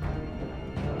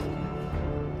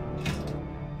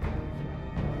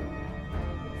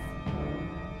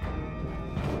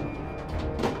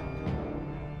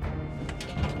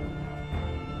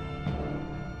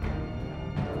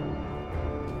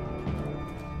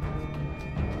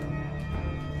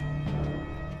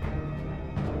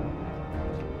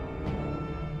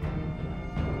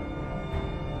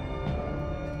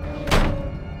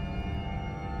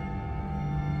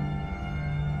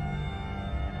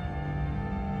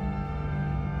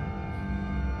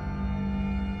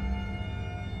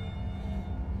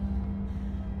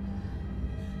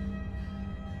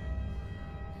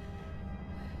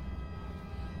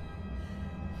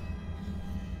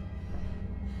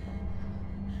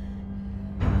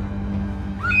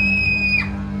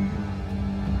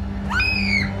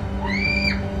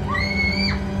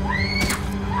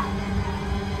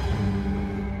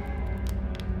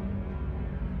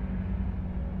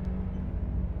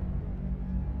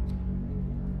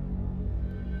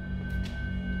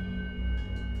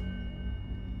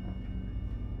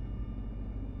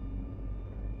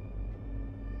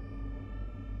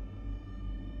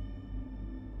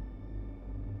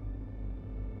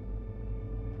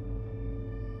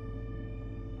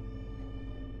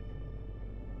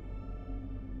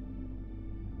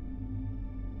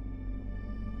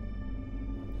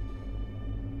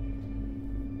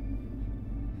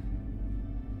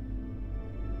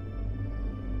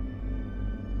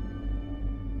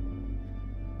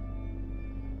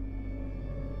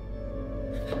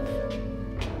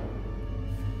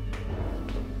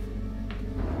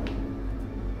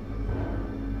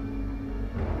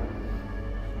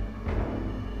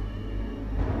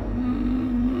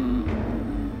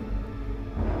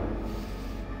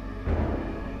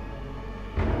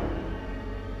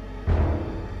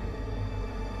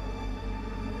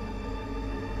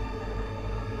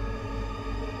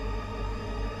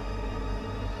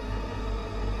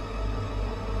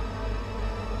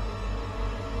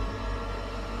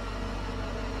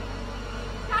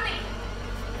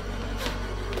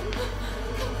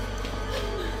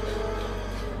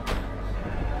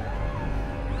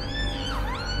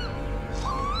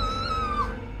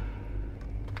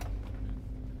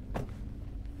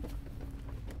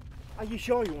 Are you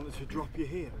sure you want us to drop you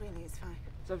here? Really, it's fine.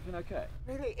 Is everything okay?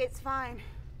 Really, it's fine.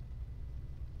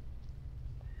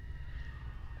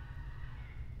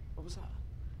 What was that?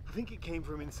 I think it came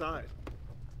from inside.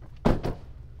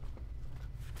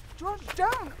 George,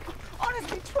 don't!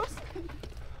 Honestly, trust me.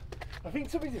 I think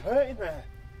somebody's hurt in there.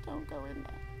 Don't go in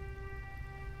there.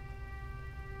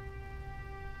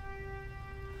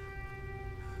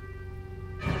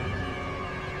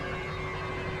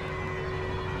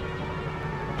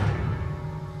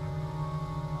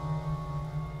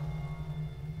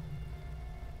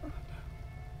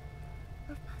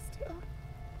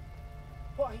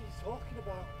 What are you talking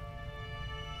talking about?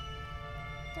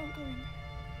 Don't go in.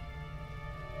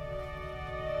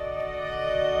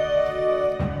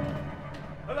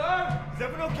 Hello? Is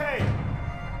everyone okay?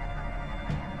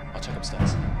 I'll check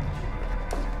upstairs.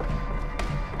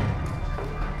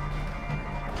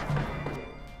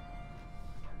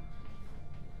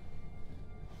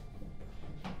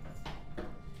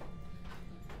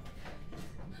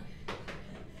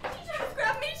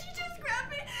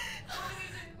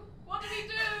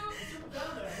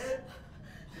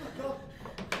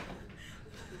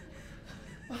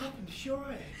 Sure.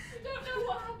 I don't know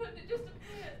what happened, it just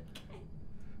appeared.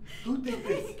 Who did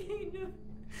this?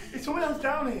 Is someone else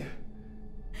down here?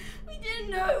 We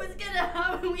didn't know it was gonna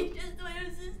happen. We just thought it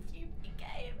was a stupid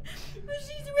game. But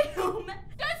she's real. Don't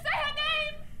say her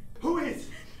name! Who is?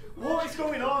 What is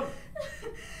going on?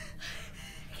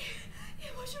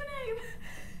 What's your name?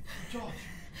 George.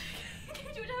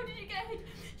 George, how did you get here? Do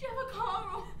you have a car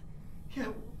or?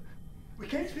 Yeah, we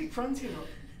can't speak French, you know.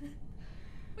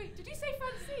 Wait, did you say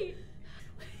Francine?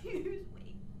 Who's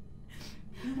we?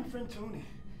 You're my friend Tony.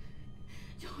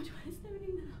 George, where's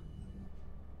Tony now?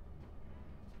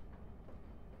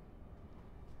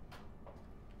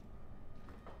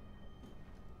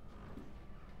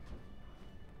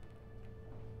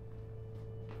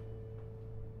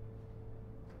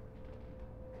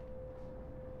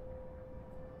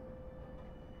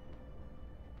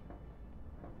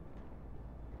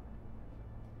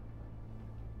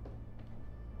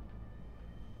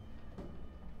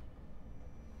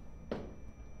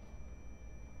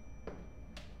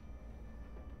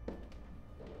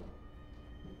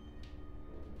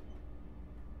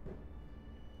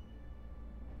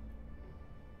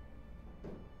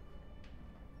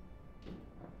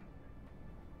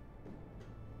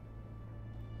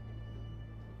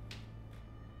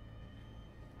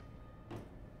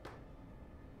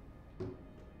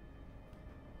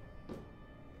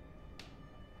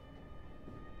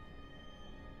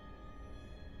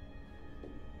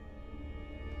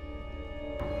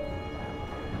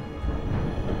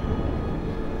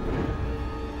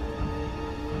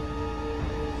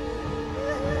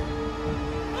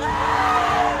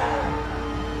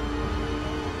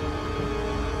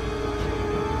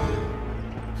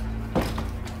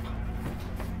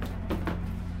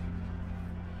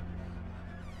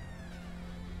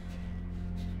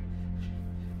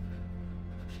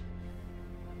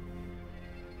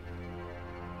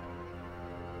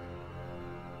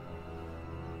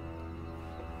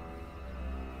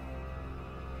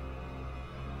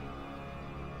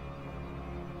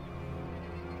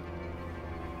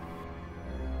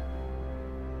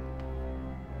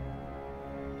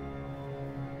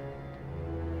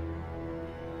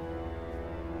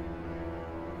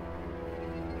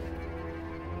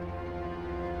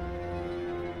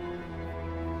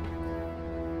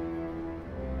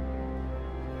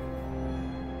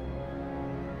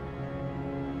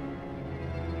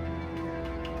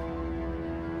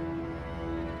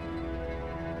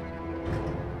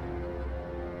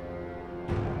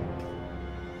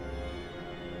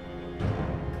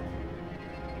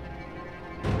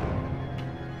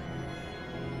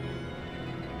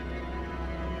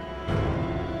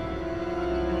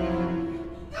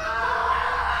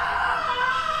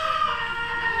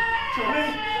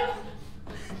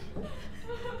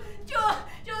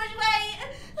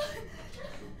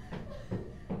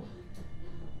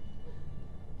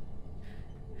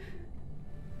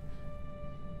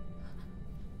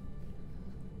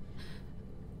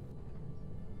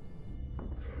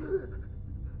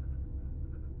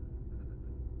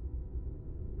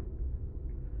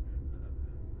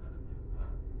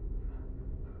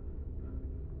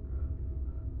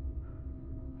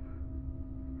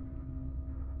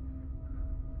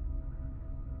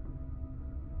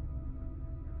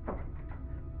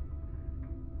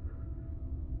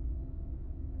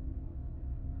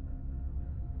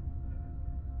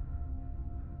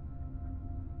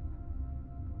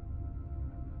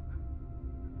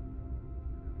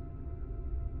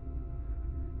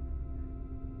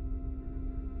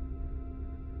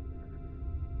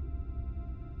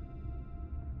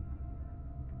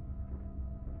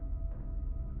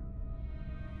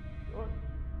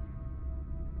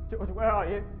 George, where are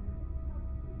you?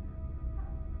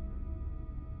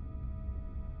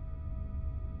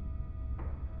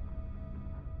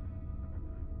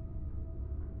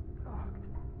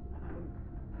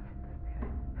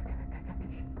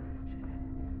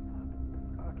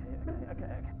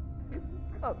 Okay.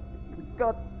 Oh,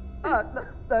 God.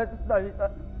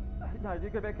 No, you're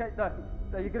gonna be okay.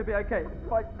 No, you're gonna be okay. It's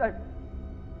fine.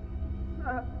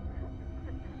 No.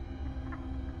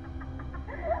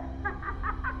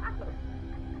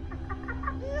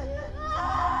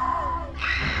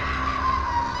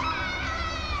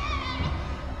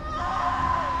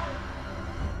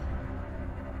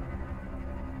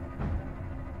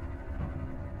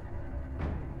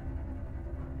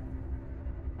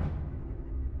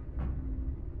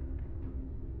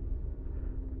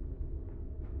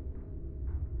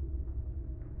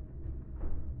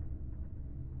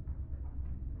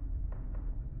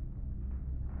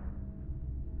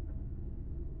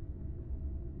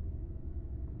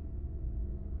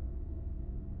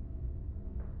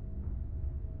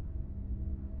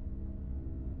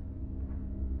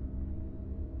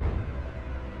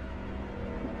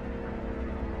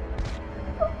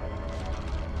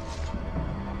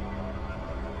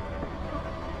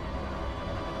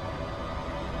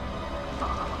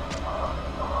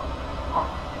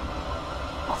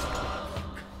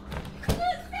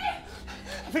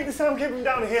 the sound came from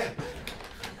down here.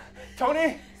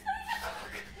 Tony?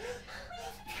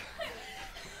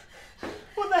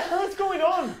 What the hell is going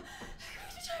on? We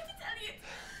tried to tell you.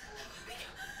 We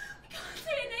can't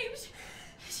say her name.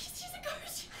 She's a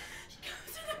ghost. She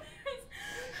comes in the mirrors.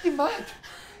 You're mad.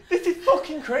 This is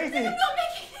fucking crazy. I'm not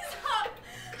making this up.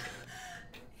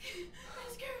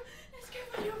 Let's go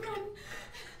find your mum.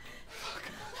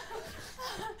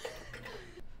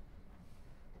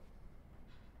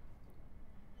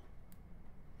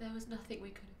 There was nothing we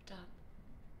could have done.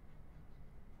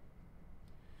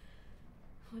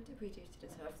 What did we do to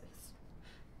deserve this?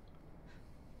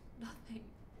 Nothing.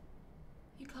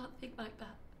 You can't think like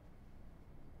that.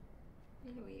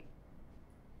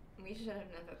 We should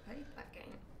have never played that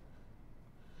game.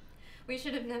 We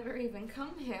should have never even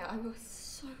come here. I was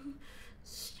so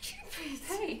stupid.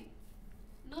 Hey,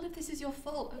 none of this is your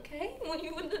fault, okay? Well,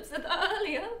 you wouldn't have said that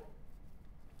earlier.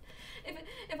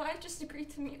 If I had just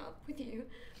agreed to meet up with you,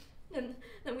 then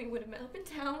we would have met up in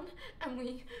town, and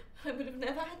I would have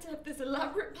never had to have this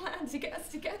elaborate plan to get us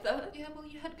together. Yeah, well,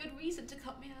 you had good reason to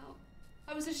cut me out.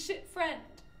 I was a shit friend.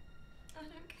 I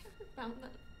don't care about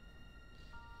that.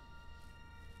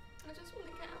 I just want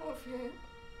to get out of here.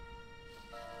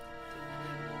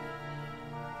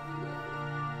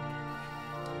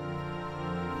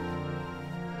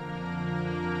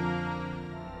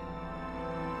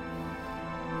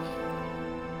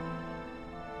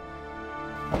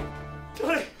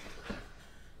 Tony!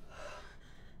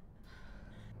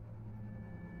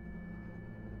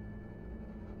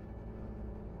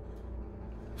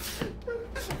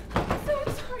 So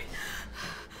sorry.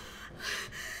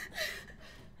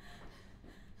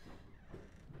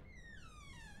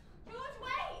 George,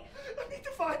 wait! I need to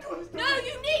find who was doing No, it.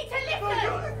 you need to listen!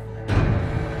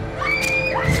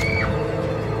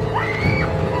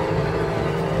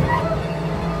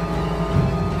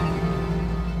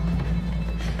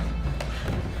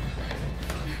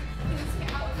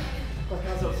 My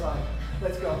car's outside.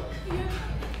 Let's go.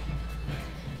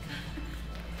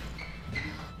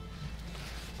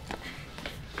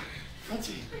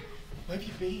 Auntie, where have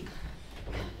you been?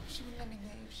 She wouldn't let me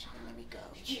leave. She wouldn't let me go.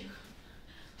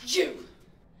 You!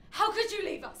 How could you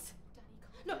leave us?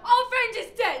 No, our friend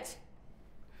is dead!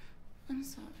 I'm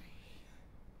sorry.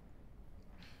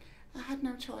 I had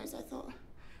no choice. I thought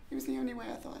it was the only way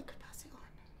I thought I could pass it on.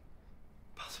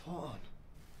 Pass what on?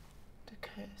 The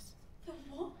curse. The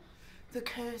what? The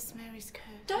curse, Mary's curse.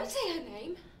 Don't say her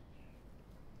name.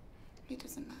 It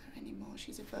doesn't matter anymore.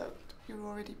 She's evoked. You're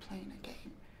already playing a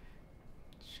game.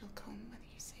 She'll come whether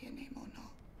you say her name or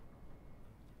not.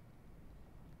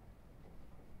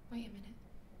 Wait a minute.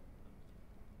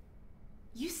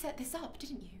 You set this up,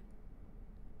 didn't you?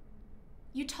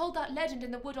 You told that legend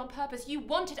in the wood on purpose. You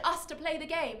wanted us to play the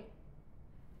game.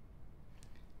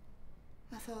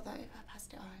 I thought that if I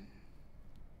passed it on.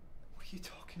 What are you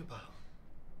talking about?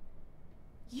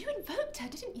 You invoked her,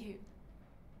 didn't you?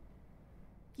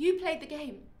 You played the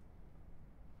game.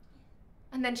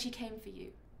 And then she came for you.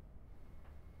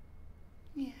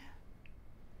 Yeah,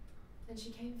 And she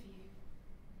came for you.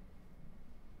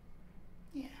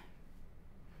 yeah.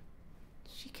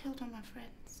 She killed all my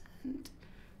friends, and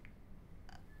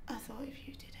I thought if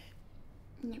you did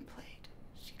it and you played,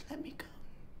 she'd let me go.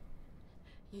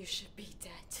 You should be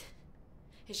dead.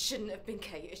 It shouldn't have been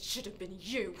Kate, it should have been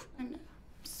you. I know.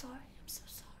 I'm sorry. I'm so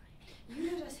sorry.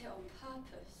 You led us here on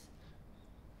purpose.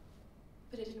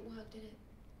 But it didn't work, did it?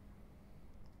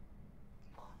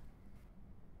 What?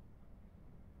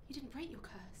 You didn't break your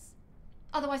curse.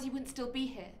 Otherwise you wouldn't still be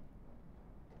here.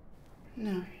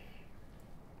 No.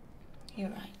 You're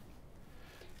right.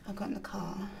 I got in the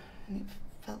car and it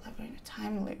felt like we're in a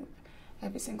time loop.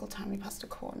 Every single time we passed a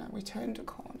corner, we turned a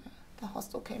corner, the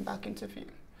hostel came back into view.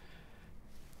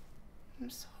 I'm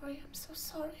sorry, I'm so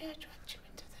sorry I dragged you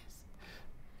into this.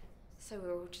 So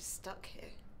we're all just stuck here.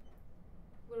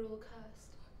 We're all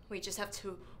cursed. We just have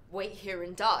to wait here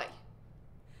and die.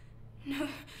 No,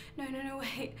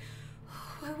 wait.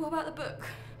 What about the book?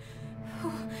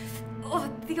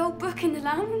 Oh, the old book in the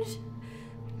lounge?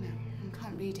 No, I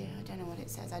can't read it. I don't know what it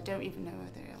says. I don't even know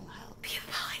whether it'll help. Yeah,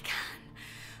 well, I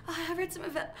can. I read some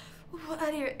of it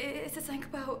earlier. It says something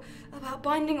about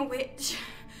binding a witch.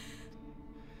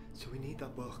 So we need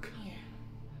that book. Yeah.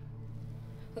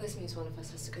 Well, this means one of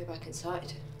us has to go back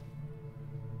inside.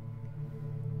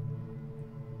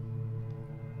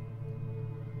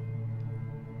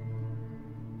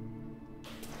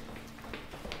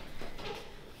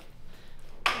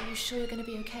 Are you sure you're going to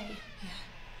be okay?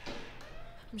 Yeah.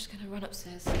 I'm just going to run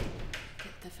upstairs,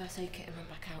 get the first aid kit and run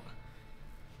back out.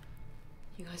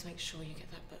 You guys make sure you get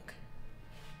that book.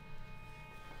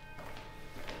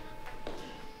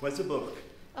 Where's the book?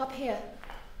 Up here.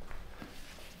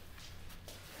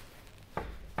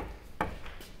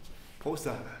 What was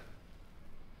that?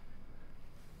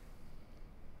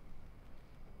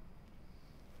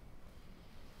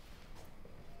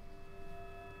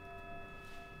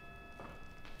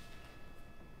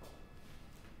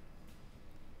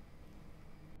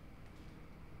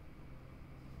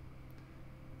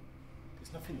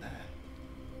 There's nothing there.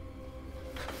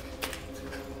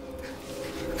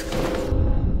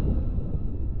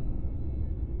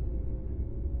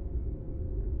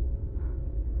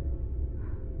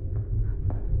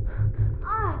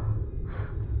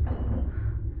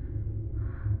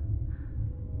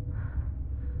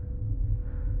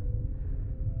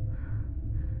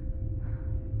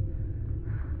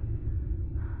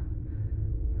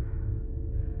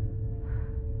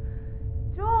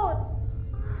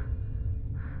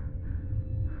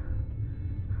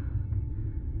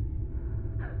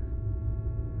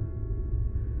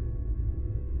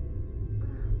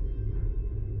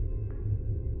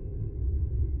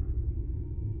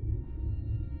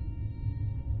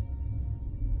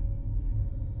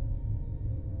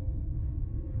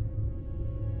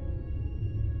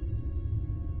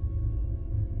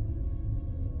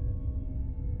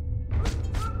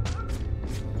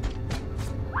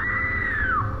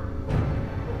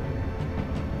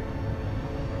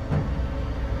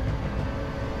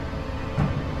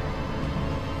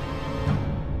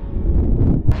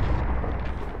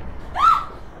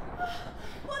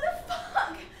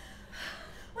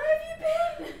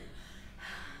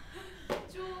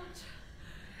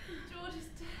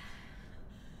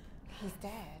 He's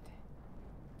dead.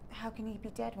 How can he be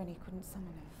dead when he couldn't summon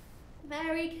him?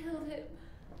 Mary killed him.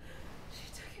 She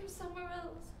took him somewhere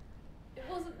else. It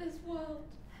wasn't this world.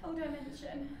 Hell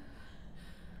dimension.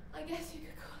 I guess you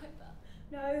could call it that.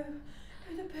 No.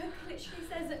 No, the book literally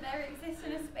says that Mary exists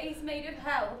in a space made of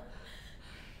hell.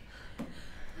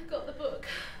 I got the book.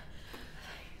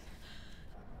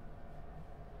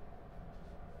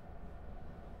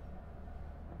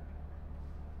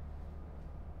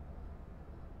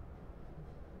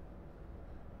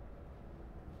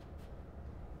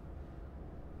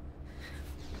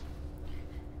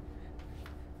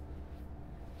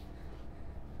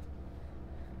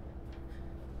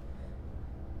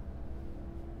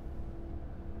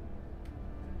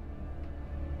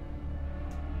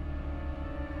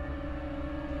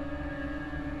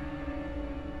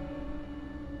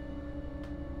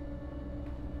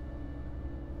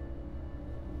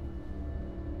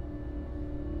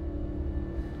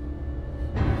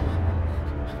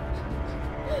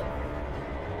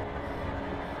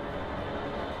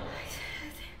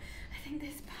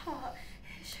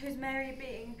 Shows Mary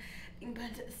being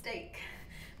burnt at the stake,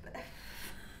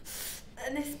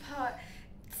 and this part,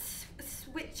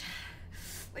 which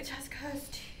has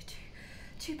cursed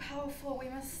too powerful. We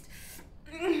must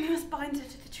bind her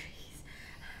to the trees.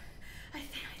 I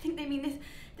think they mean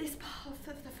this path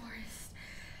of the forest.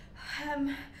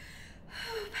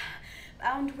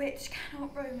 Bound witch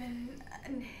cannot roam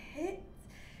and hit.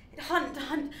 Hunt.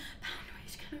 Bound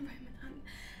witch cannot roam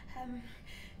and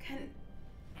hunt.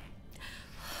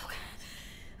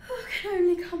 Can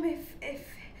only come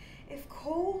if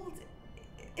called,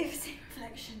 if seen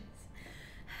reflections.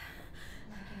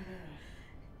 Like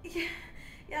a mirror.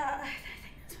 Yeah. I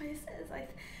think that's what it says. I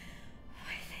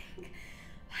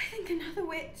think another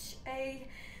witch, a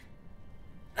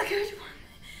good one.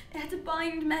 They had to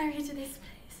bind Mary to this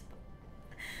place,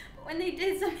 but when they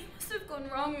did, something must have gone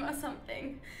wrong or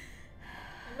something.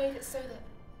 And made it so that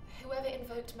whoever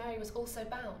invoked Mary was also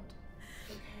bound.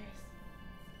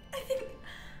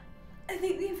 I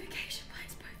think the invocation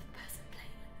binds both the person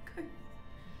playing and the ghost.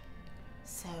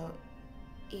 So,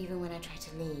 even when I tried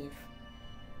to leave,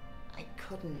 I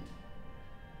couldn't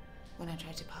when I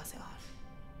tried to pass it on.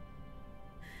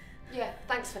 Yeah,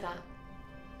 thanks for that.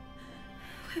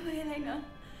 Wait, Elena.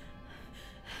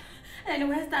 Elena,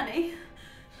 where's Danny?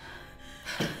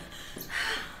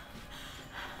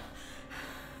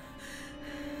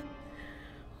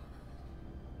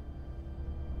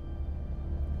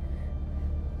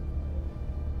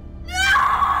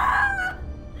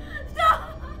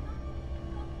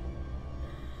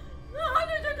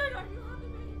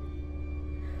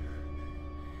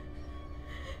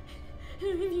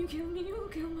 If you kill me, you'll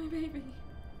kill my baby. I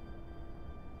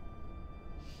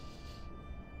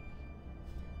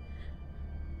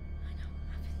know what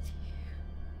happened to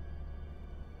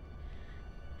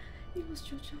you. You lost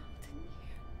your job, didn't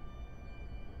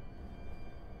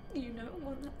you? You don't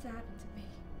want that to happen to me.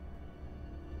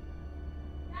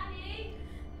 Danny!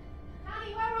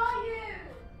 Danny, where are you?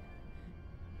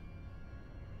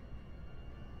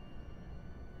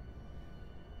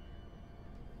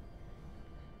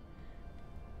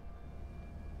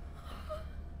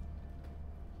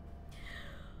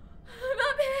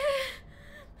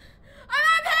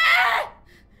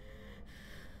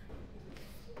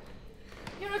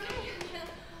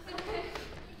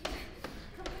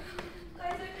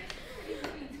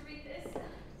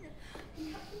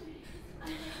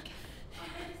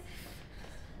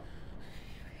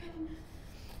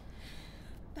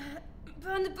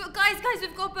 Guys,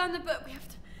 we've got to burn the book. We have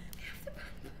to burn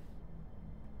the book.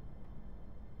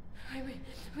 Right,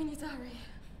 we need to hurry.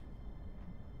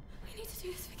 We need to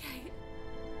do this for Kate.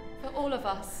 For all of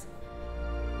us.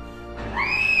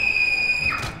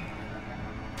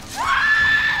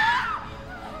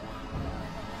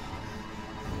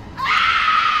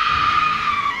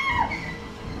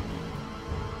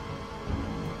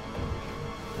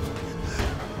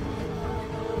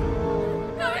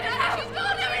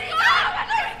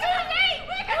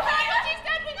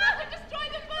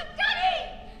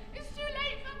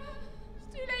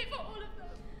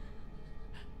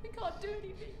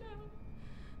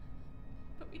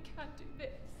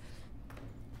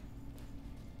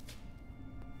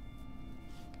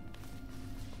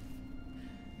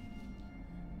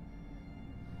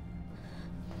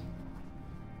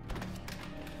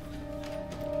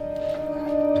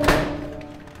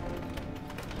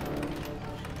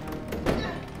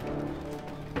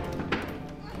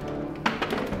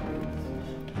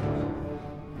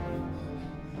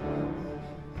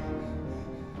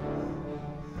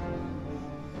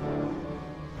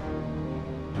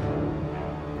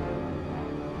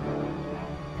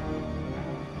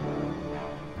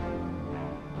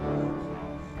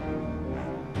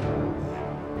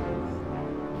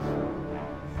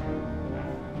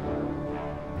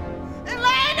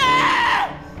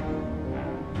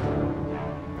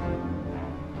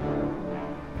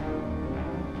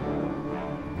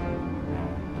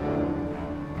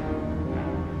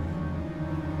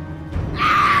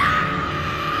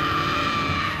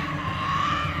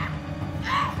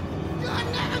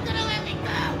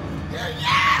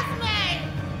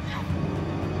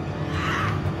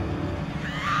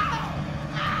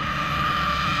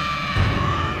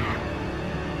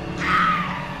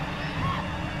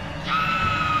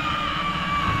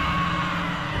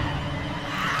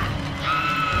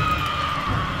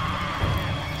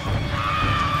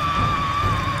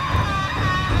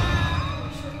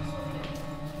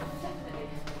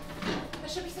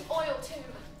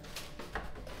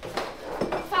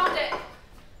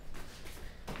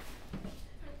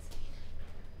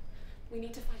 We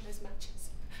need to find those matches.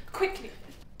 Quickly!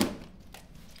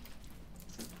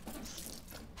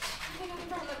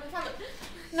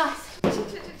 Nice!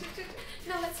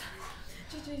 Now let's...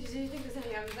 Do you think there's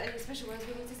any special words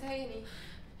we need to say?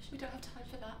 We don't have time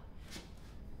for that.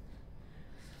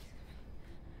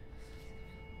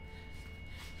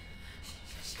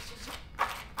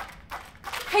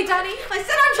 Hey, Danny! I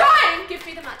said I'm trying! Give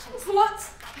me the matches. What?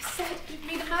 I said give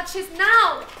me the matches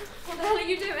now! What the hell are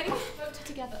you doing? We worked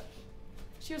together.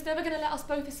 She was never going to let us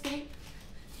both escape.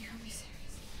 You can't be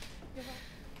serious. You're right.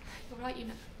 You're right, you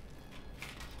know.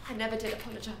 I never did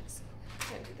apologise.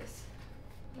 Don't do this.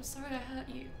 I'm sorry I hurt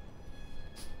you.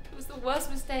 It was the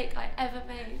worst mistake I ever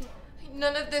made.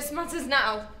 None of this matters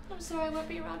now. I'm sorry I won't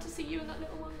be around to see you and that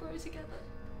little one grow together.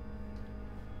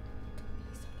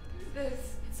 Please don't do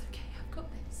this. It's okay, I've got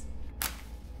this.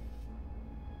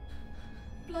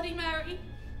 Bloody Mary!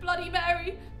 Bloody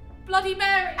Mary! Bloody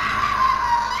Mary!